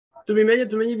batumenyeshe, tubimenye,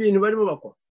 tumenye ibintu barimo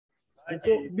bakora, kuko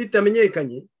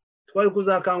bitamenyekanye twari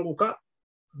kuzakanguka.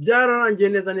 Byararangiye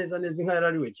neza neza neza inka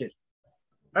yarariwe kera,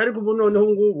 ariko ubu noneho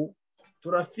ngubu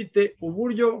turafite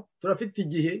uburyo, turafite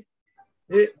igihe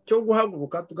cyo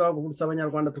guhaguruka tugahagurutsa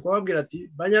abanyarwanda tukababwira ati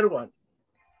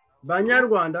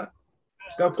banyarwanda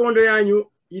gakondo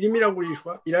yanyu irimo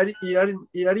iragurishwa,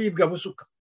 iraribwa busuka.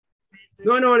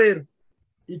 Noneho rero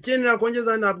ikindi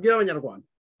nakongeza nabwira abanyarwanda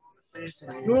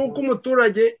nuko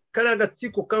umuturage kariya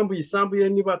gatsiko kambuye isambu ye,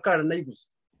 niba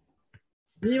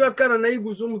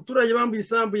karanayiguze umuturage bambuye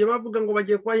isambu ye bavuga ngo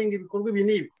bagiye kuhahinga ibikorwa ibi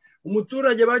n'ibi,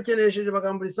 umuturage bakenesheje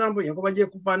bagambura isambu ye ngo bagiye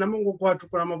kuvanamo ngo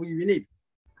kuhacukura amabuye ibi n'ibi.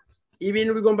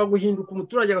 Ibintu bigomba guhinduka,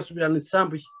 umuturage agasubirana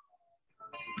isambu ye.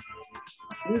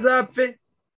 Nzapfe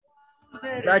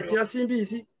zakira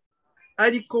simbizi,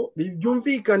 ariko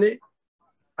byumvikane,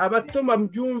 abatoma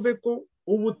mbyumve ko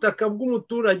ubutaka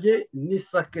bw'umuturage ni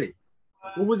sakre,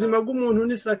 ubuzima bw'umuntu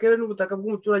ni sakre, n'ubutaka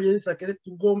bw'umuturage ni sakre.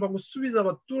 Tugomba gusubiza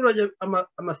abaturage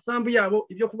amasambu yabo.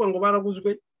 Ibyo kuvuga ngo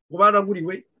baraguzwe, ngo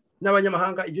baraguriwe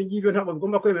n'abanyamahanga, ibyo ngibyo ntabwo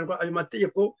bigomba kwemerwa. Ayo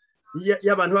mategeko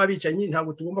y'abantu b'abicanyi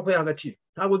ntabwo tugomba kuyaha agaciro.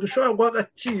 Ntabwo dushobora guha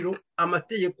agaciro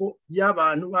amategeko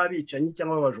y'abantu b'abicanyi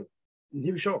cyangwa b'abajura,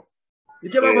 ntibishoboka.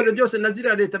 Ibyo bakoze byose na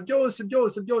ziriya leta byose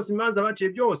imanza baciye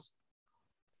byose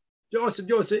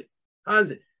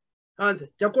hanze.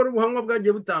 Cyakora ubuhamwa bwagiye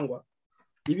butangwa,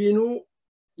 ibintu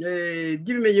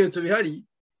by'ibimenyetso bihari,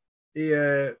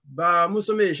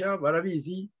 bamusomesha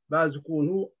barabizi, bazi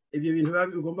ukuntu ibyo bintu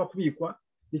bigomba kubikwa.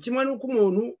 Ni kimwe n'uko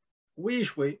umuntu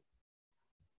wishwe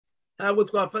ntabwo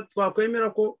twakwemera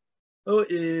ko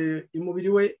umubiri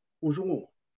we ujungwa,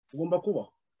 ugomba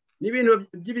kubaho. N'ibintu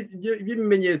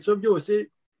by'ibimenyetso byose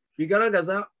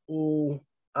bigaragaza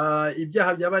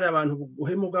ibyaha by'abari abantu,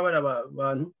 ubuhemu bw'abari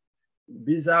abantu,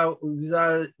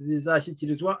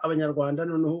 bizashyikirizwa abanyarwanda.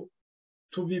 Noneho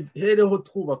tubihereho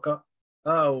twubaka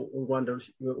u Rwanda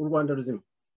ruzima,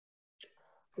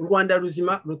 u Rwanda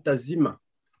ruzima rutazima.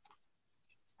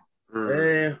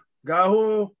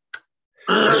 Gaho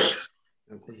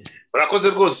murakoze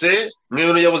rwose,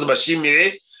 mwebwe n'uyabuze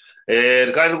mbashimire,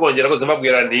 kandi rwongera rwose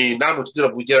mbabwira nti namwe tutira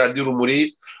kugera ndi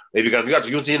Rumuri, ibiganiro byacu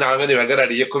byose n'ahangane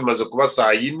bihagarariye ko bimaze kuba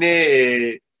saa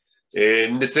 4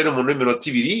 ndetse no mu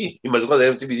minota 2 bimaze kuba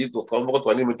 2 twavuga ko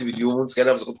twani minota 2 y'umunsi, kandi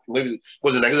navuze ko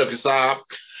zinagiza ku isaha.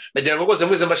 Nagira ngo rwose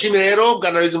mwese mbashimire rero,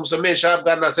 bwanarize umusomesha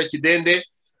bwana Sekidende,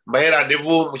 mbahe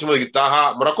rendezvous mu cyumweru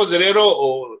gitaha. Murakoze rero,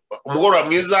 umugoroba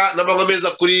mwiza n'amanywa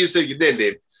meza kuri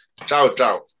Sekidende. Ciao.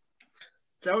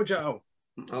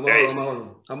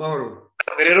 Amahoro.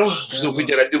 Rero tuzo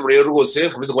kugera ndi muri rwose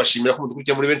komeza kubashimira ko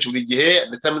mudukurikira muri benshi buri gihe,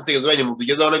 ndetse n'umutegezo wanyu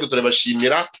mutugezaho nako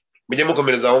turabashimira, mujye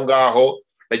mukomereza aho ngaho.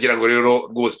 Nagira ngo rero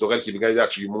rwose tugarike ibiganiro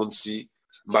byacu uyu munsi,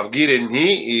 mbabwire nti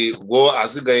ubwo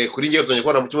asigaye kuri ngiye tuzongera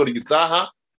kubona mu cyumweru gitaha.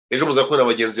 Ejo muzakubona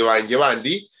bagenzi banjye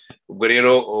bandi, ubwo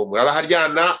rero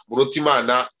muraraharyana muruta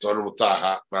Imana, tubana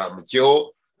ubutaha. Muramukeho,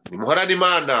 nimuhorane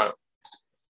Imana.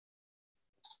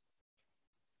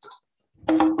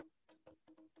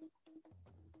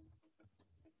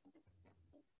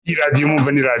 iradiyo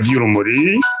mwumva ni radiyo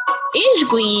Urumuri,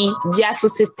 ijwi rya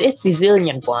sosiyete sivile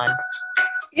nyarwanda,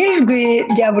 ijwi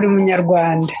rya buri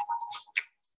munyarwanda.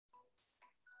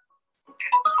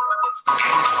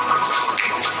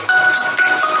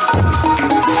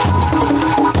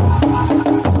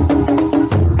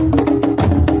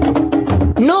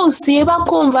 nusiba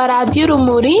kumva radiyo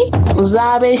Urumuri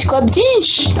uzabeshywa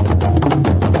byinshi.